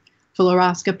fluoroscopy.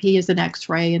 Fluoroscopy is an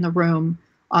X-ray in the room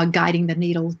guiding the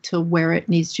needle to where it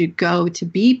needs to go to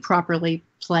be properly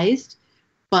placed,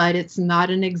 but it's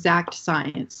not an exact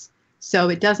science. So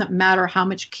it doesn't matter how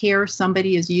much care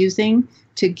somebody is using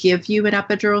to give you an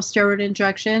epidural steroid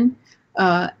injection.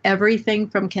 Everything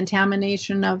from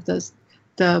contamination of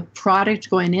the product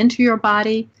going into your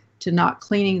body to not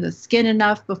cleaning the skin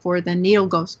enough before the needle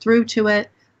goes through to it,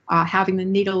 having the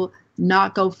needle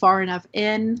not go far enough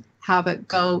in, have it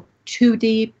go too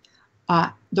deep,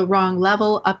 the wrong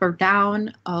level, up or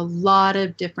down. A lot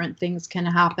of different things can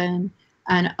happen.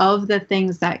 And of the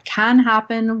things that can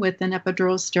happen with an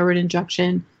epidural steroid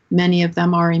injection, many of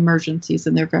them are emergencies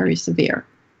and they're very severe.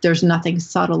 There's nothing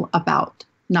subtle about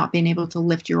not being able to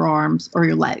lift your arms or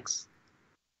your legs.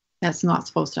 That's not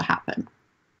supposed to happen.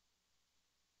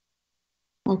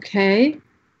 Okay.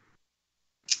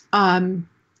 On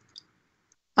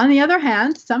the other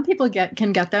hand, some people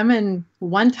can get them in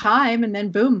one time and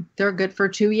then boom, they're good for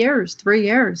 2 years, 3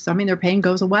 years. I mean, their pain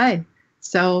goes away.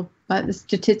 So, but the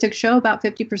statistics show about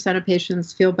 50% of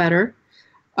patients feel better.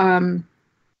 And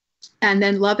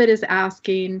then Lovett is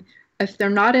asking, if they're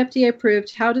not FDA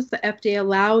approved, how does the FDA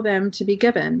allow them to be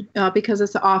given? Because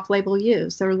it's off-label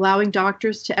use. They're allowing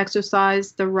doctors to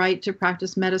exercise the right to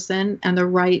practice medicine and the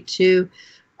right to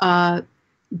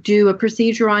do a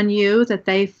procedure on you that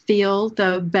they feel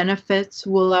the benefits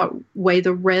will outweigh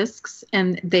the risks,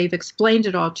 and they've explained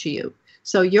it all to you.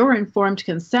 So your informed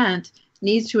consent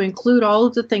needs to include all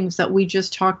of the things that we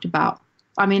just talked about.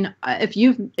 I mean, if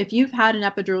you've had an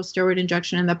epidural steroid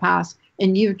injection in the past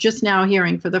and you're just now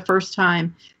hearing for the first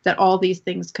time that all these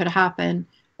things could happen,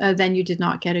 then you did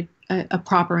not get a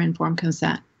proper informed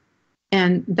consent.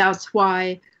 And that's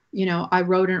why, I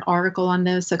wrote an article on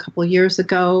this a couple of years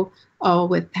ago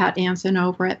with Pat Anson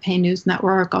over at Pain News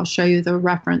Network. I'll show you the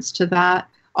reference to that.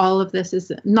 All of this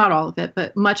is, not all of it,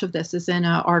 but much of this is in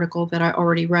an article that I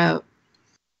already wrote.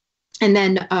 And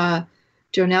then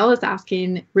Jonelle is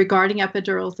asking, regarding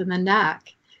epidurals in the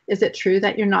neck, is it true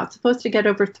that you're not supposed to get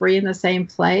over 3 in the same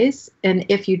place? And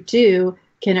if you do,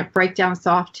 can it break down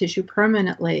soft tissue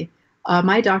permanently?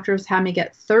 My doctors had me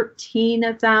get 13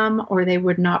 of them, or they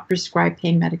would not prescribe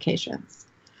pain medications.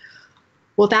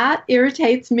 Well, that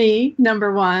irritates me,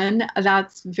 number one.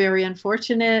 That's very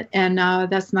unfortunate, and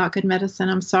that's not good medicine.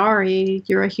 I'm sorry.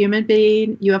 You're a human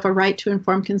being. You have a right to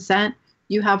informed consent.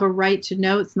 You have a right to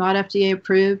know it's not FDA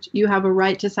approved. You have a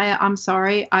right to say, I'm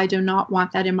sorry, I do not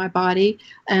want that in my body,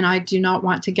 and I do not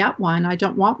want to get one. I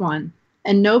don't want one.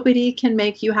 And nobody can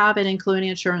make you have it, including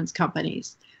insurance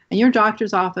companies. And your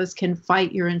doctor's office can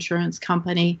fight your insurance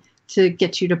company to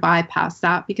get you to bypass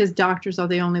that, because doctors are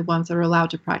the only ones that are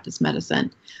allowed to practice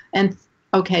medicine. And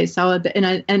okay, so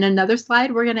in another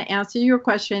slide, we're going to answer your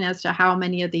question as to how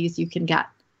many of these you can get.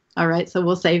 All right, so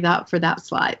we'll save that for that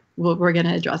slide. We're going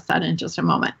to address that in just a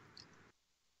moment.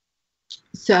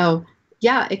 So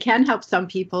yeah, it can help some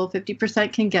people.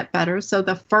 50% can get better. So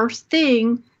the first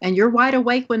thing, and you're wide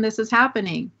awake when this is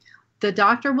happening, the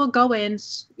doctor will go in,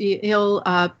 he'll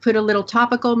put a little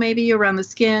topical maybe around the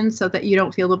skin so that you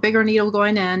don't feel a bigger needle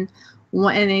going in.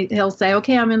 And he'll say,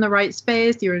 okay, I'm in the right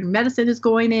space. Your medicine is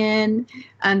going in.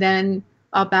 And then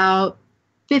about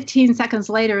 15 seconds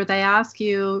later, they ask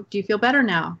you, do you feel better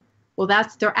now? Well,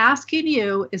 they're asking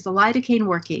you, is the lidocaine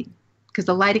working? Because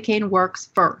the lidocaine works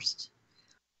first.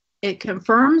 It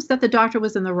confirms that the doctor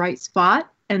was in the right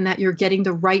spot and that you're getting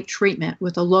the right treatment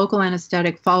with a local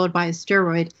anesthetic followed by a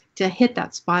steroid to hit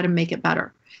that spot and make it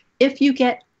better. If you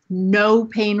get no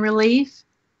pain relief,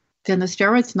 then the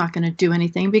steroid's not going to do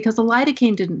anything because the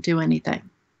lidocaine didn't do anything.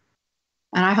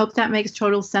 And I hope that makes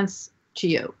total sense to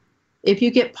you. If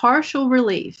you get partial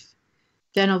relief,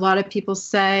 then a lot of people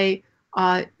say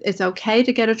it's okay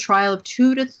to get a trial of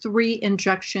 2 to 3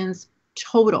 injections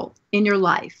total in your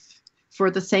life for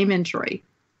the same injury.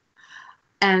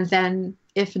 And then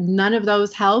if none of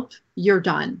those help, you're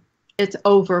done. It's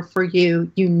over for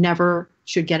you. You never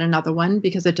should get another one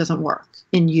because it doesn't work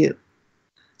in you.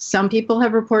 Some people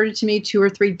have reported to me 2 or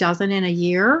 3 dozen in a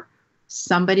year.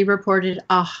 Somebody reported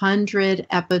 100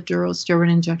 epidural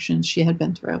steroid injections she had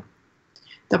been through.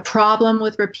 The problem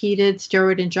with repeated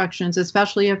steroid injections,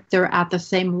 especially if they're at the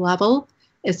same level,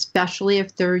 especially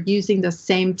if they're using the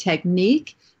same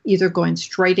technique, either going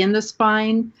straight in the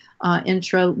spine,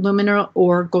 intraluminal,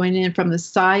 or going in from the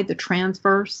side, the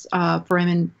transverse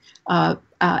foramen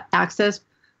axis,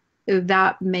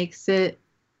 that makes it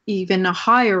even a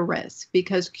higher risk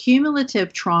because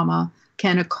cumulative trauma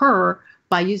can occur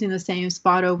by using the same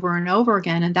spot over and over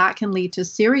again, and that can lead to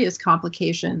serious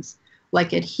complications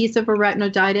like adhesive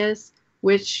retinitis,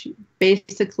 which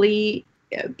basically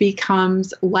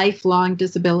becomes lifelong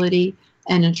disability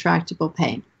and intractable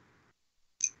pain.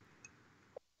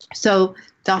 So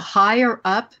the higher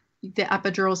up the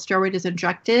epidural steroid is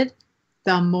injected,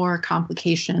 the more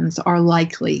complications are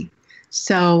likely.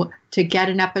 So to get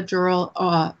an epidural,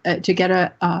 to get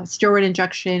a steroid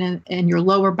injection in your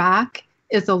lower back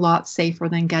is a lot safer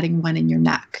than getting one in your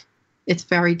neck. It's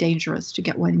very dangerous to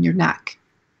get one in your neck.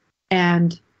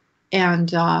 And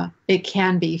it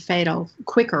can be fatal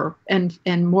quicker and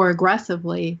more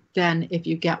aggressively than if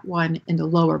you get one in the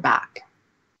lower back.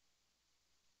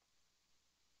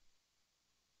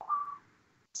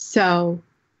 So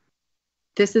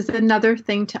this is another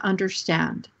thing to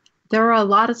understand. There are a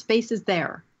lot of spaces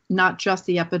there, not just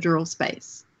the epidural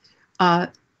space.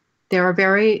 There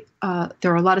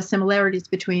are a lot of similarities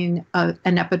between an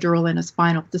epidural and a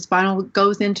spinal. The spinal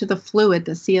goes into the fluid,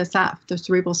 the CSF, the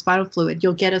cerebral spinal fluid.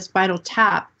 You'll get a spinal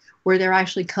tap where they're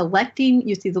actually collecting.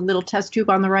 You see the little test tube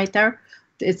on the right there?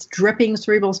 It's dripping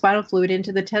cerebral spinal fluid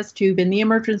into the test tube in the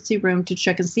emergency room to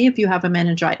check and see if you have a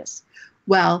meningitis.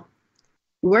 Well,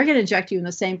 we're going to inject you in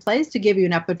the same place to give you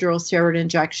an epidural steroid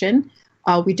injection.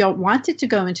 We don't want it to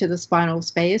go into the spinal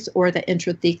space or the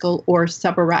intrathecal or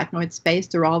subarachnoid space.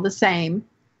 They're all the same.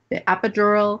 The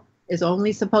epidural is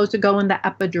only supposed to go in the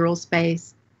epidural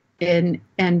space. And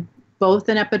both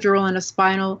an epidural and a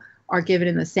spinal are given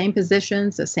in the same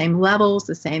positions, the same levels,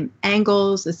 the same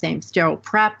angles, the same sterile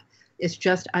prep. It's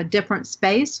just a different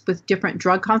space with different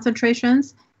drug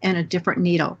concentrations and a different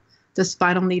needle. The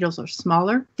spinal needles are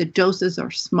smaller. The doses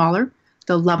are smaller.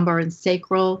 The lumbar and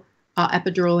sacral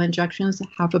epidural injections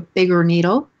have a bigger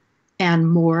needle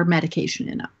and more medication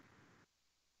in it.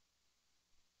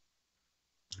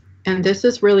 And this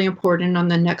is really important. On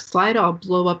the next slide, I'll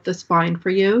blow up the spine for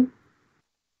you.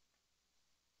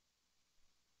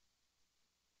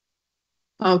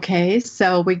 Okay,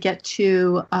 so we get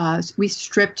to, we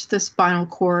stripped the spinal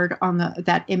cord on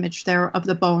that image there of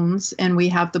the bones, and we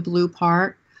have the blue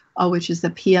part, which is the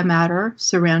pia mater,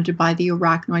 surrounded by the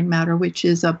arachnoid mater, which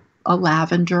is a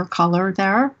lavender color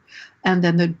there. And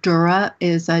then the dura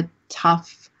is a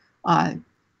tough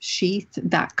sheath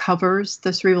that covers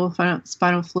the cerebral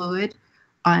spinal fluid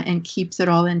and keeps it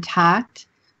all intact.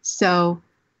 So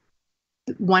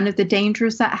one of the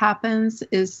dangers that happens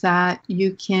is that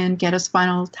you can get a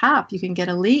spinal tap, you can get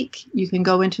a leak, you can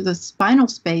go into the spinal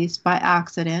space by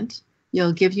accident.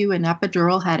 You'll give you an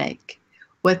epidural headache.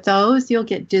 With those, you'll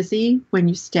get dizzy when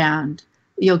you stand.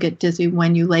 You'll get dizzy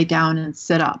when you lay down and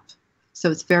sit up. So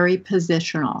it's very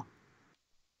positional.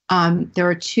 There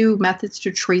are 2 methods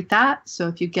to treat that. So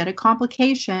if you get a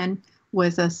complication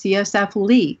with a CSF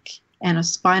leak and a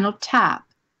spinal tap,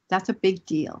 that's a big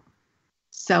deal.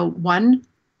 So one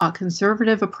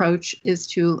conservative approach is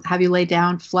to have you lay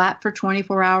down flat for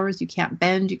 24 hours. You can't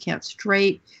bend, you can't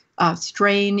strain,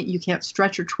 you can't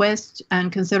stretch or twist,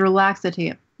 and consider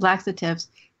laxatives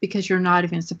because you're not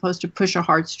even supposed to push a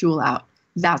hard stool out.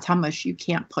 That's how much you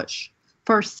can't push.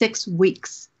 For 6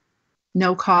 weeks,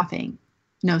 no coughing,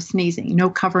 No sneezing, no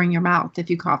covering your mouth if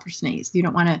you cough or sneeze. You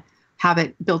don't want to have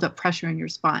it build up pressure in your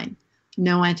spine.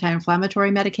 No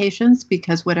anti-inflammatory medications,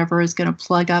 because whatever is going to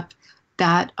plug up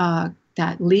that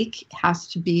leak has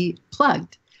to be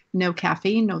plugged. No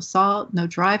caffeine, no salt, no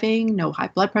driving, no high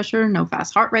blood pressure, no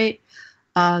fast heart rate.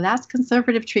 That's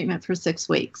conservative treatment for 6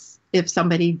 weeks if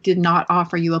somebody did not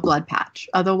offer you a blood patch.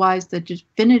 Otherwise, the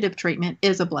definitive treatment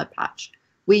is a blood patch.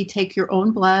 We take your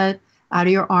own blood out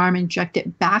of your arm, inject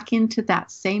it back into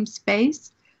that same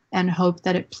space, and hope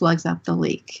that it plugs up the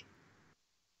leak.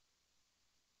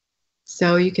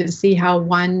 So you can see how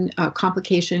one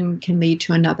complication can lead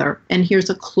to another. And here's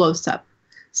a close-up.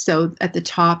 So at the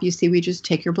top, you see we just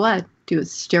take your blood, do a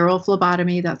sterile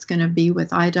phlebotomy. That's going to be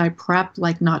with iodide prep,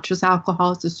 like not just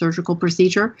alcohol. It's a surgical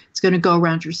procedure. It's going to go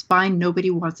around your spine. Nobody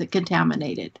wants it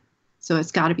contaminated. So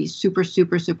it's got to be super,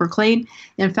 super, super clean.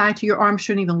 In fact, your arm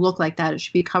shouldn't even look like that. It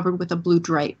should be covered with a blue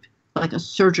drape, like a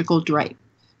surgical drape.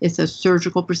 It's a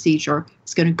surgical procedure.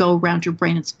 It's going to go around your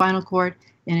brain and spinal cord,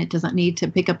 and it doesn't need to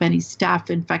pick up any staph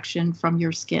infection from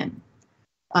your skin.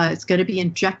 It's going to be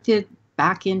injected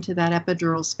back into that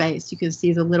epidural space. You can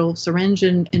see the little syringe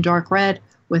in dark red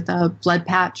with a blood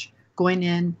patch going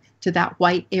in to that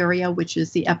white area, which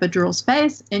is the epidural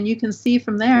space. And you can see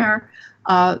from there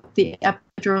the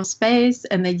epidural space,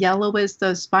 and the yellow is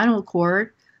the spinal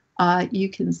cord. You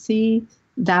can see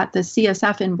that the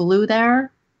CSF in blue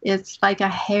there, it's like a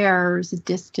hair's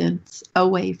distance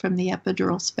away from the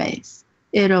epidural space.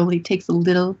 It only takes a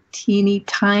little teeny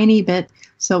tiny bit.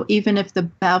 So even if the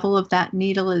bevel of that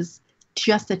needle is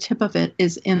just the tip of it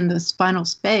is in the spinal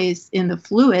space, in the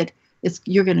fluid,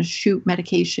 you're going to shoot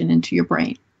medication into your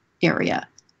brain area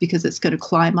because it's going to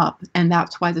climb up. And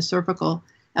that's why the cervical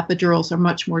epidurals are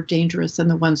much more dangerous than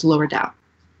the ones lower down.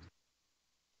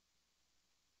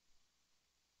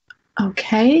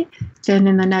 Okay, then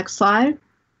in the next slide.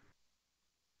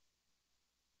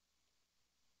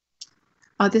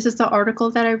 This is the article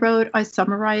that I wrote. I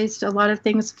summarized a lot of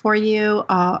things for you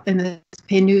in the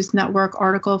Pay News Network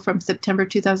article from September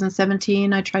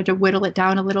 2017. I tried to whittle it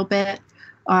down a little bit.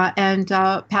 And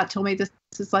Pat told me this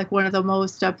is like one of the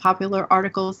most popular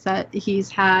articles that he's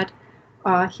had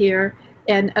here.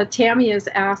 And Tammy is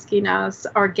asking us,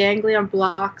 are ganglion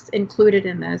blocks included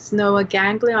in this? No, a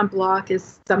ganglion block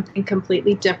is something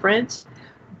completely different.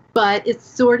 But it's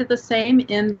sort of the same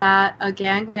in that a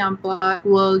ganglion block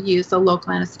will use a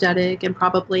local anesthetic and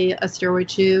probably a steroid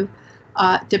tube,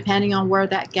 depending on where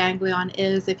that ganglion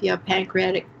is. If you have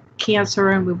pancreatic cancer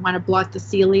and we want to block the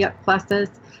celiac plexus,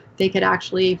 they could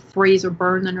actually freeze or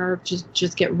burn the nerve,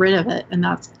 just get rid of it, and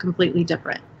that's completely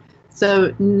different. So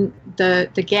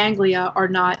the ganglia are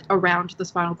not around the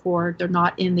spinal cord. They're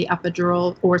not in the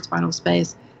epidural or spinal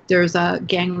space. There's a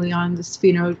ganglion, the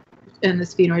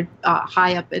sphenoid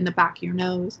high up in the back of your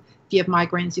nose. If you have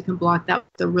migraines, you can block that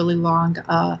with a really long,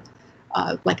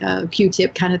 like a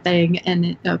Q-tip kind of thing,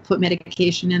 and put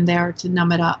medication in there to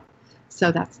numb it up.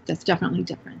 So that's definitely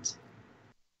different.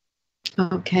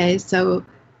 Okay, so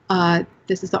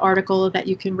this is the article that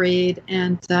you can read,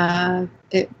 and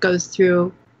it goes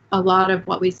through a lot of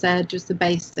what we said, just the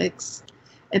basics,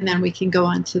 and then we can go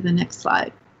on to the next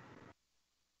slide.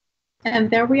 And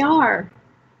there we are.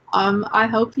 I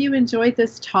hope you enjoyed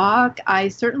this talk. I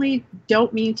certainly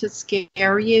don't mean to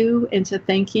scare you into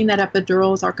thinking that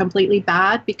epidurals are completely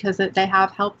bad, because they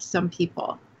have helped some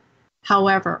people.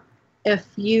 However, if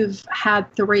you've had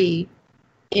 3,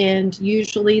 and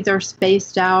usually they're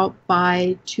spaced out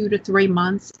by 2 to 3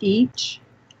 months each,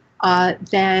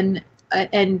 then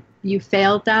and you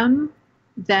failed them,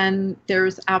 then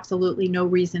there's absolutely no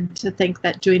reason to think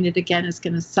that doing it again is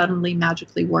going to suddenly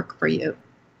magically work for you.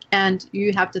 And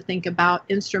you have to think about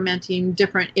instrumenting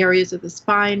different areas of the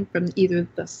spine from either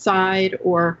the side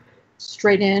or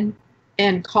straight in,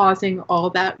 and causing all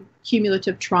that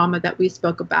cumulative trauma that we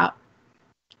spoke about.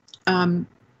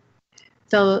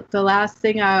 The last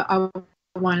thing I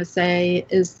want to say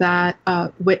is that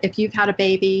if you've had a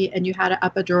baby and you had an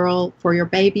epidural for your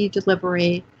baby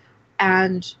delivery,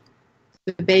 and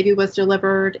the baby was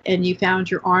delivered and you found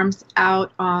your arms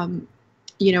out,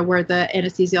 where the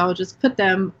anesthesiologist put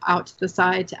them out to the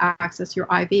side to access your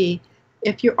IV.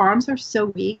 If your arms are so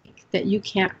weak that you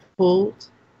can't hold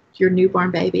your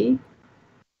newborn baby,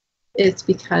 it's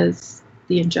because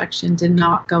the injection did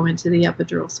not go into the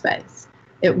epidural space.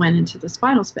 It went into the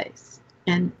spinal space.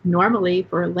 And normally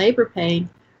for labor pain,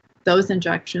 those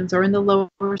injections are in the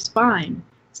lower spine.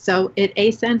 So it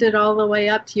ascended all the way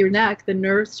up to your neck. The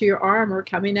nerves to your arm are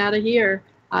coming out of here,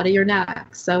 out of your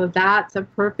neck. So that's a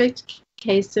perfect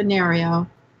case scenario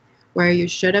where you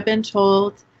should have been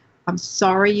told, I'm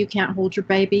sorry you can't hold your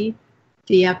baby.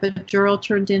 The epidural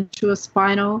turned into a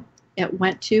spinal. It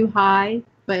went too high,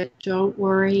 but don't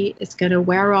worry, it's going to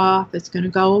wear off. It's going to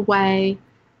go away.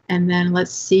 And then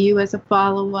let's see you as a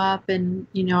follow-up. And,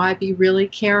 I'd be really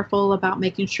careful about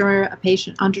making sure a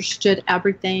patient understood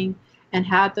everything and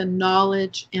had the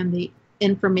knowledge and the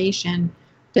information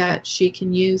that she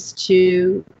can use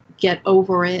to get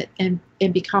over it and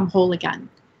become whole again.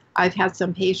 I've had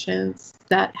some patients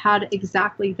that had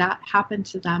exactly that happen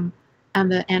to them. And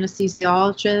the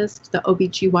anesthesiologist, the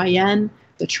OBGYN,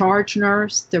 the charge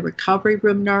nurse, the recovery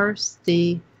room nurse,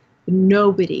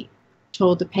 nobody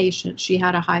told the patient she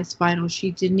had a high spinal.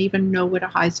 She didn't even know what a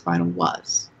high spinal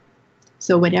was.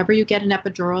 So whenever you get an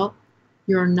epidural,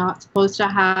 you're not supposed to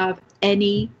have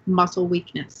any muscle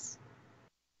weakness.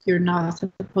 You're not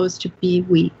supposed to be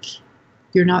weak.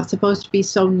 You're not supposed to be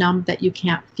so numb that you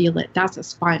can't feel it. That's a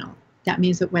spinal. That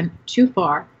means it went too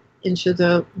far into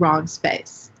the wrong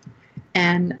space.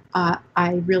 And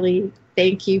I really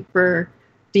thank you for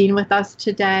being with us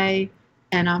today.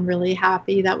 And I'm really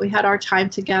happy that we had our time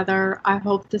together. I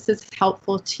hope this is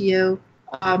helpful to you.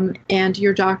 And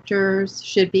your doctors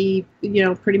should be,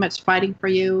 pretty much fighting for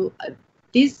you.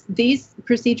 These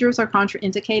procedures are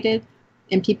contraindicated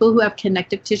in people who have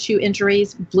connective tissue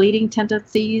injuries, bleeding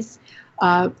tendencies.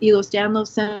 Ehlers-Danlos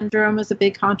syndrome is a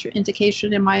big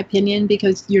contraindication, in my opinion,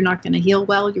 because you're not going to heal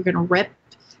well. You're going to rip.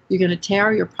 You're going to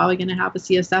tear. You're probably going to have a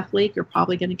CSF leak. You're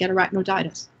probably going to get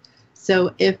arachnoiditis.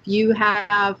 So if you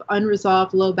have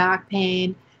unresolved low back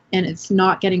pain and it's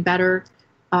not getting better,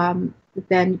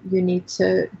 then you need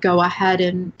to go ahead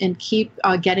and keep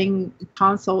getting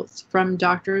consults from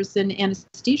doctors in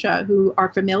anesthesia who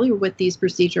are familiar with these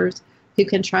procedures, who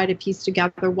can try to piece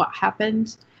together what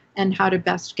happened and how to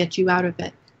best get you out of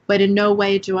it. But in no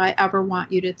way do I ever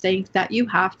want you to think that you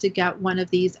have to get one of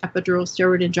these epidural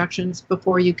steroid injections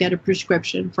before you get a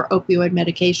prescription for opioid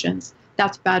medications.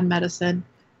 That's bad medicine.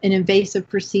 An invasive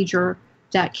procedure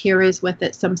that carries with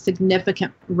it some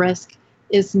significant risk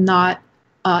is not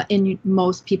in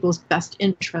most people's best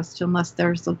interest unless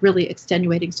there's really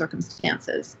extenuating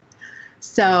circumstances.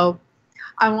 So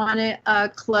I want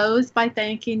to close by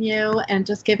thanking you and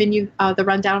just giving you the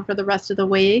rundown for the rest of the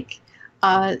week.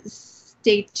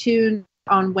 Stay tuned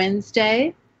on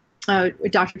Wednesday.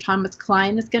 Dr. Thomas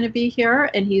Klein is going to be here,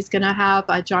 and he's going to have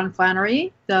John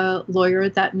Flannery, the lawyer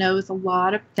that knows a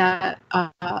lot of that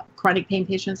chronic pain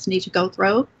patients need to go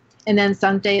through. And then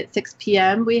Sunday at 6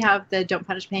 p.m., we have the Don't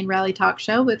Punish Pain Rally Talk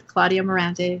Show with Claudia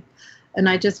Morandi. And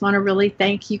I just want to really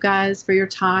thank you guys for your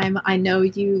time. I know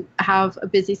you have a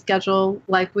busy schedule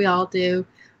like we all do,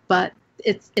 but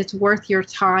it's worth your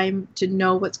time to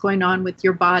know what's going on with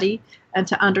your body and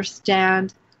to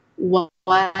understand what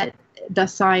the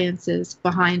science is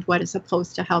behind what is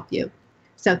supposed to help you.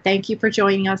 So thank you for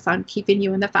joining us on Keeping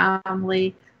You in the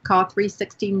Family, Call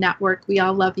 360 Network. We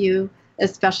all love you,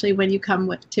 especially when you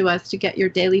come to us to get your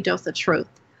daily dose of truth.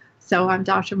 So I'm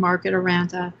Dr. Margaret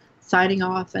Aranda, signing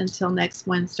off until next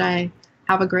Wednesday.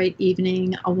 Have a great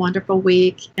evening, a wonderful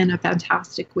week, and a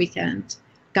fantastic weekend.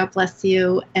 God bless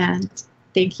you, and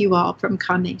thank you all from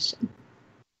Con Nation.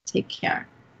 Take care.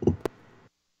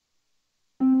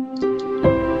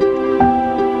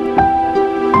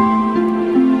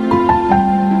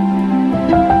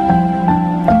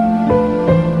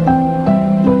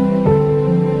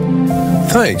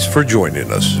 Thanks for joining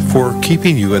us for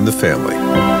Keeping You in the Family.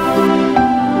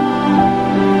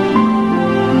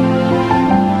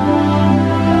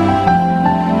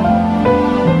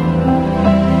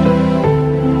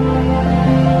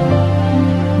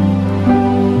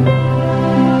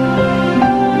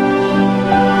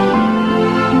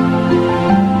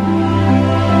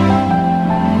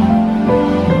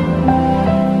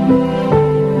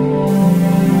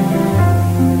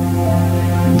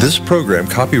 This program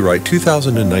copyright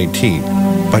 2019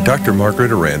 by Dr.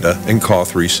 Margaret Aranda and Call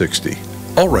 360.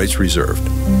 All rights reserved.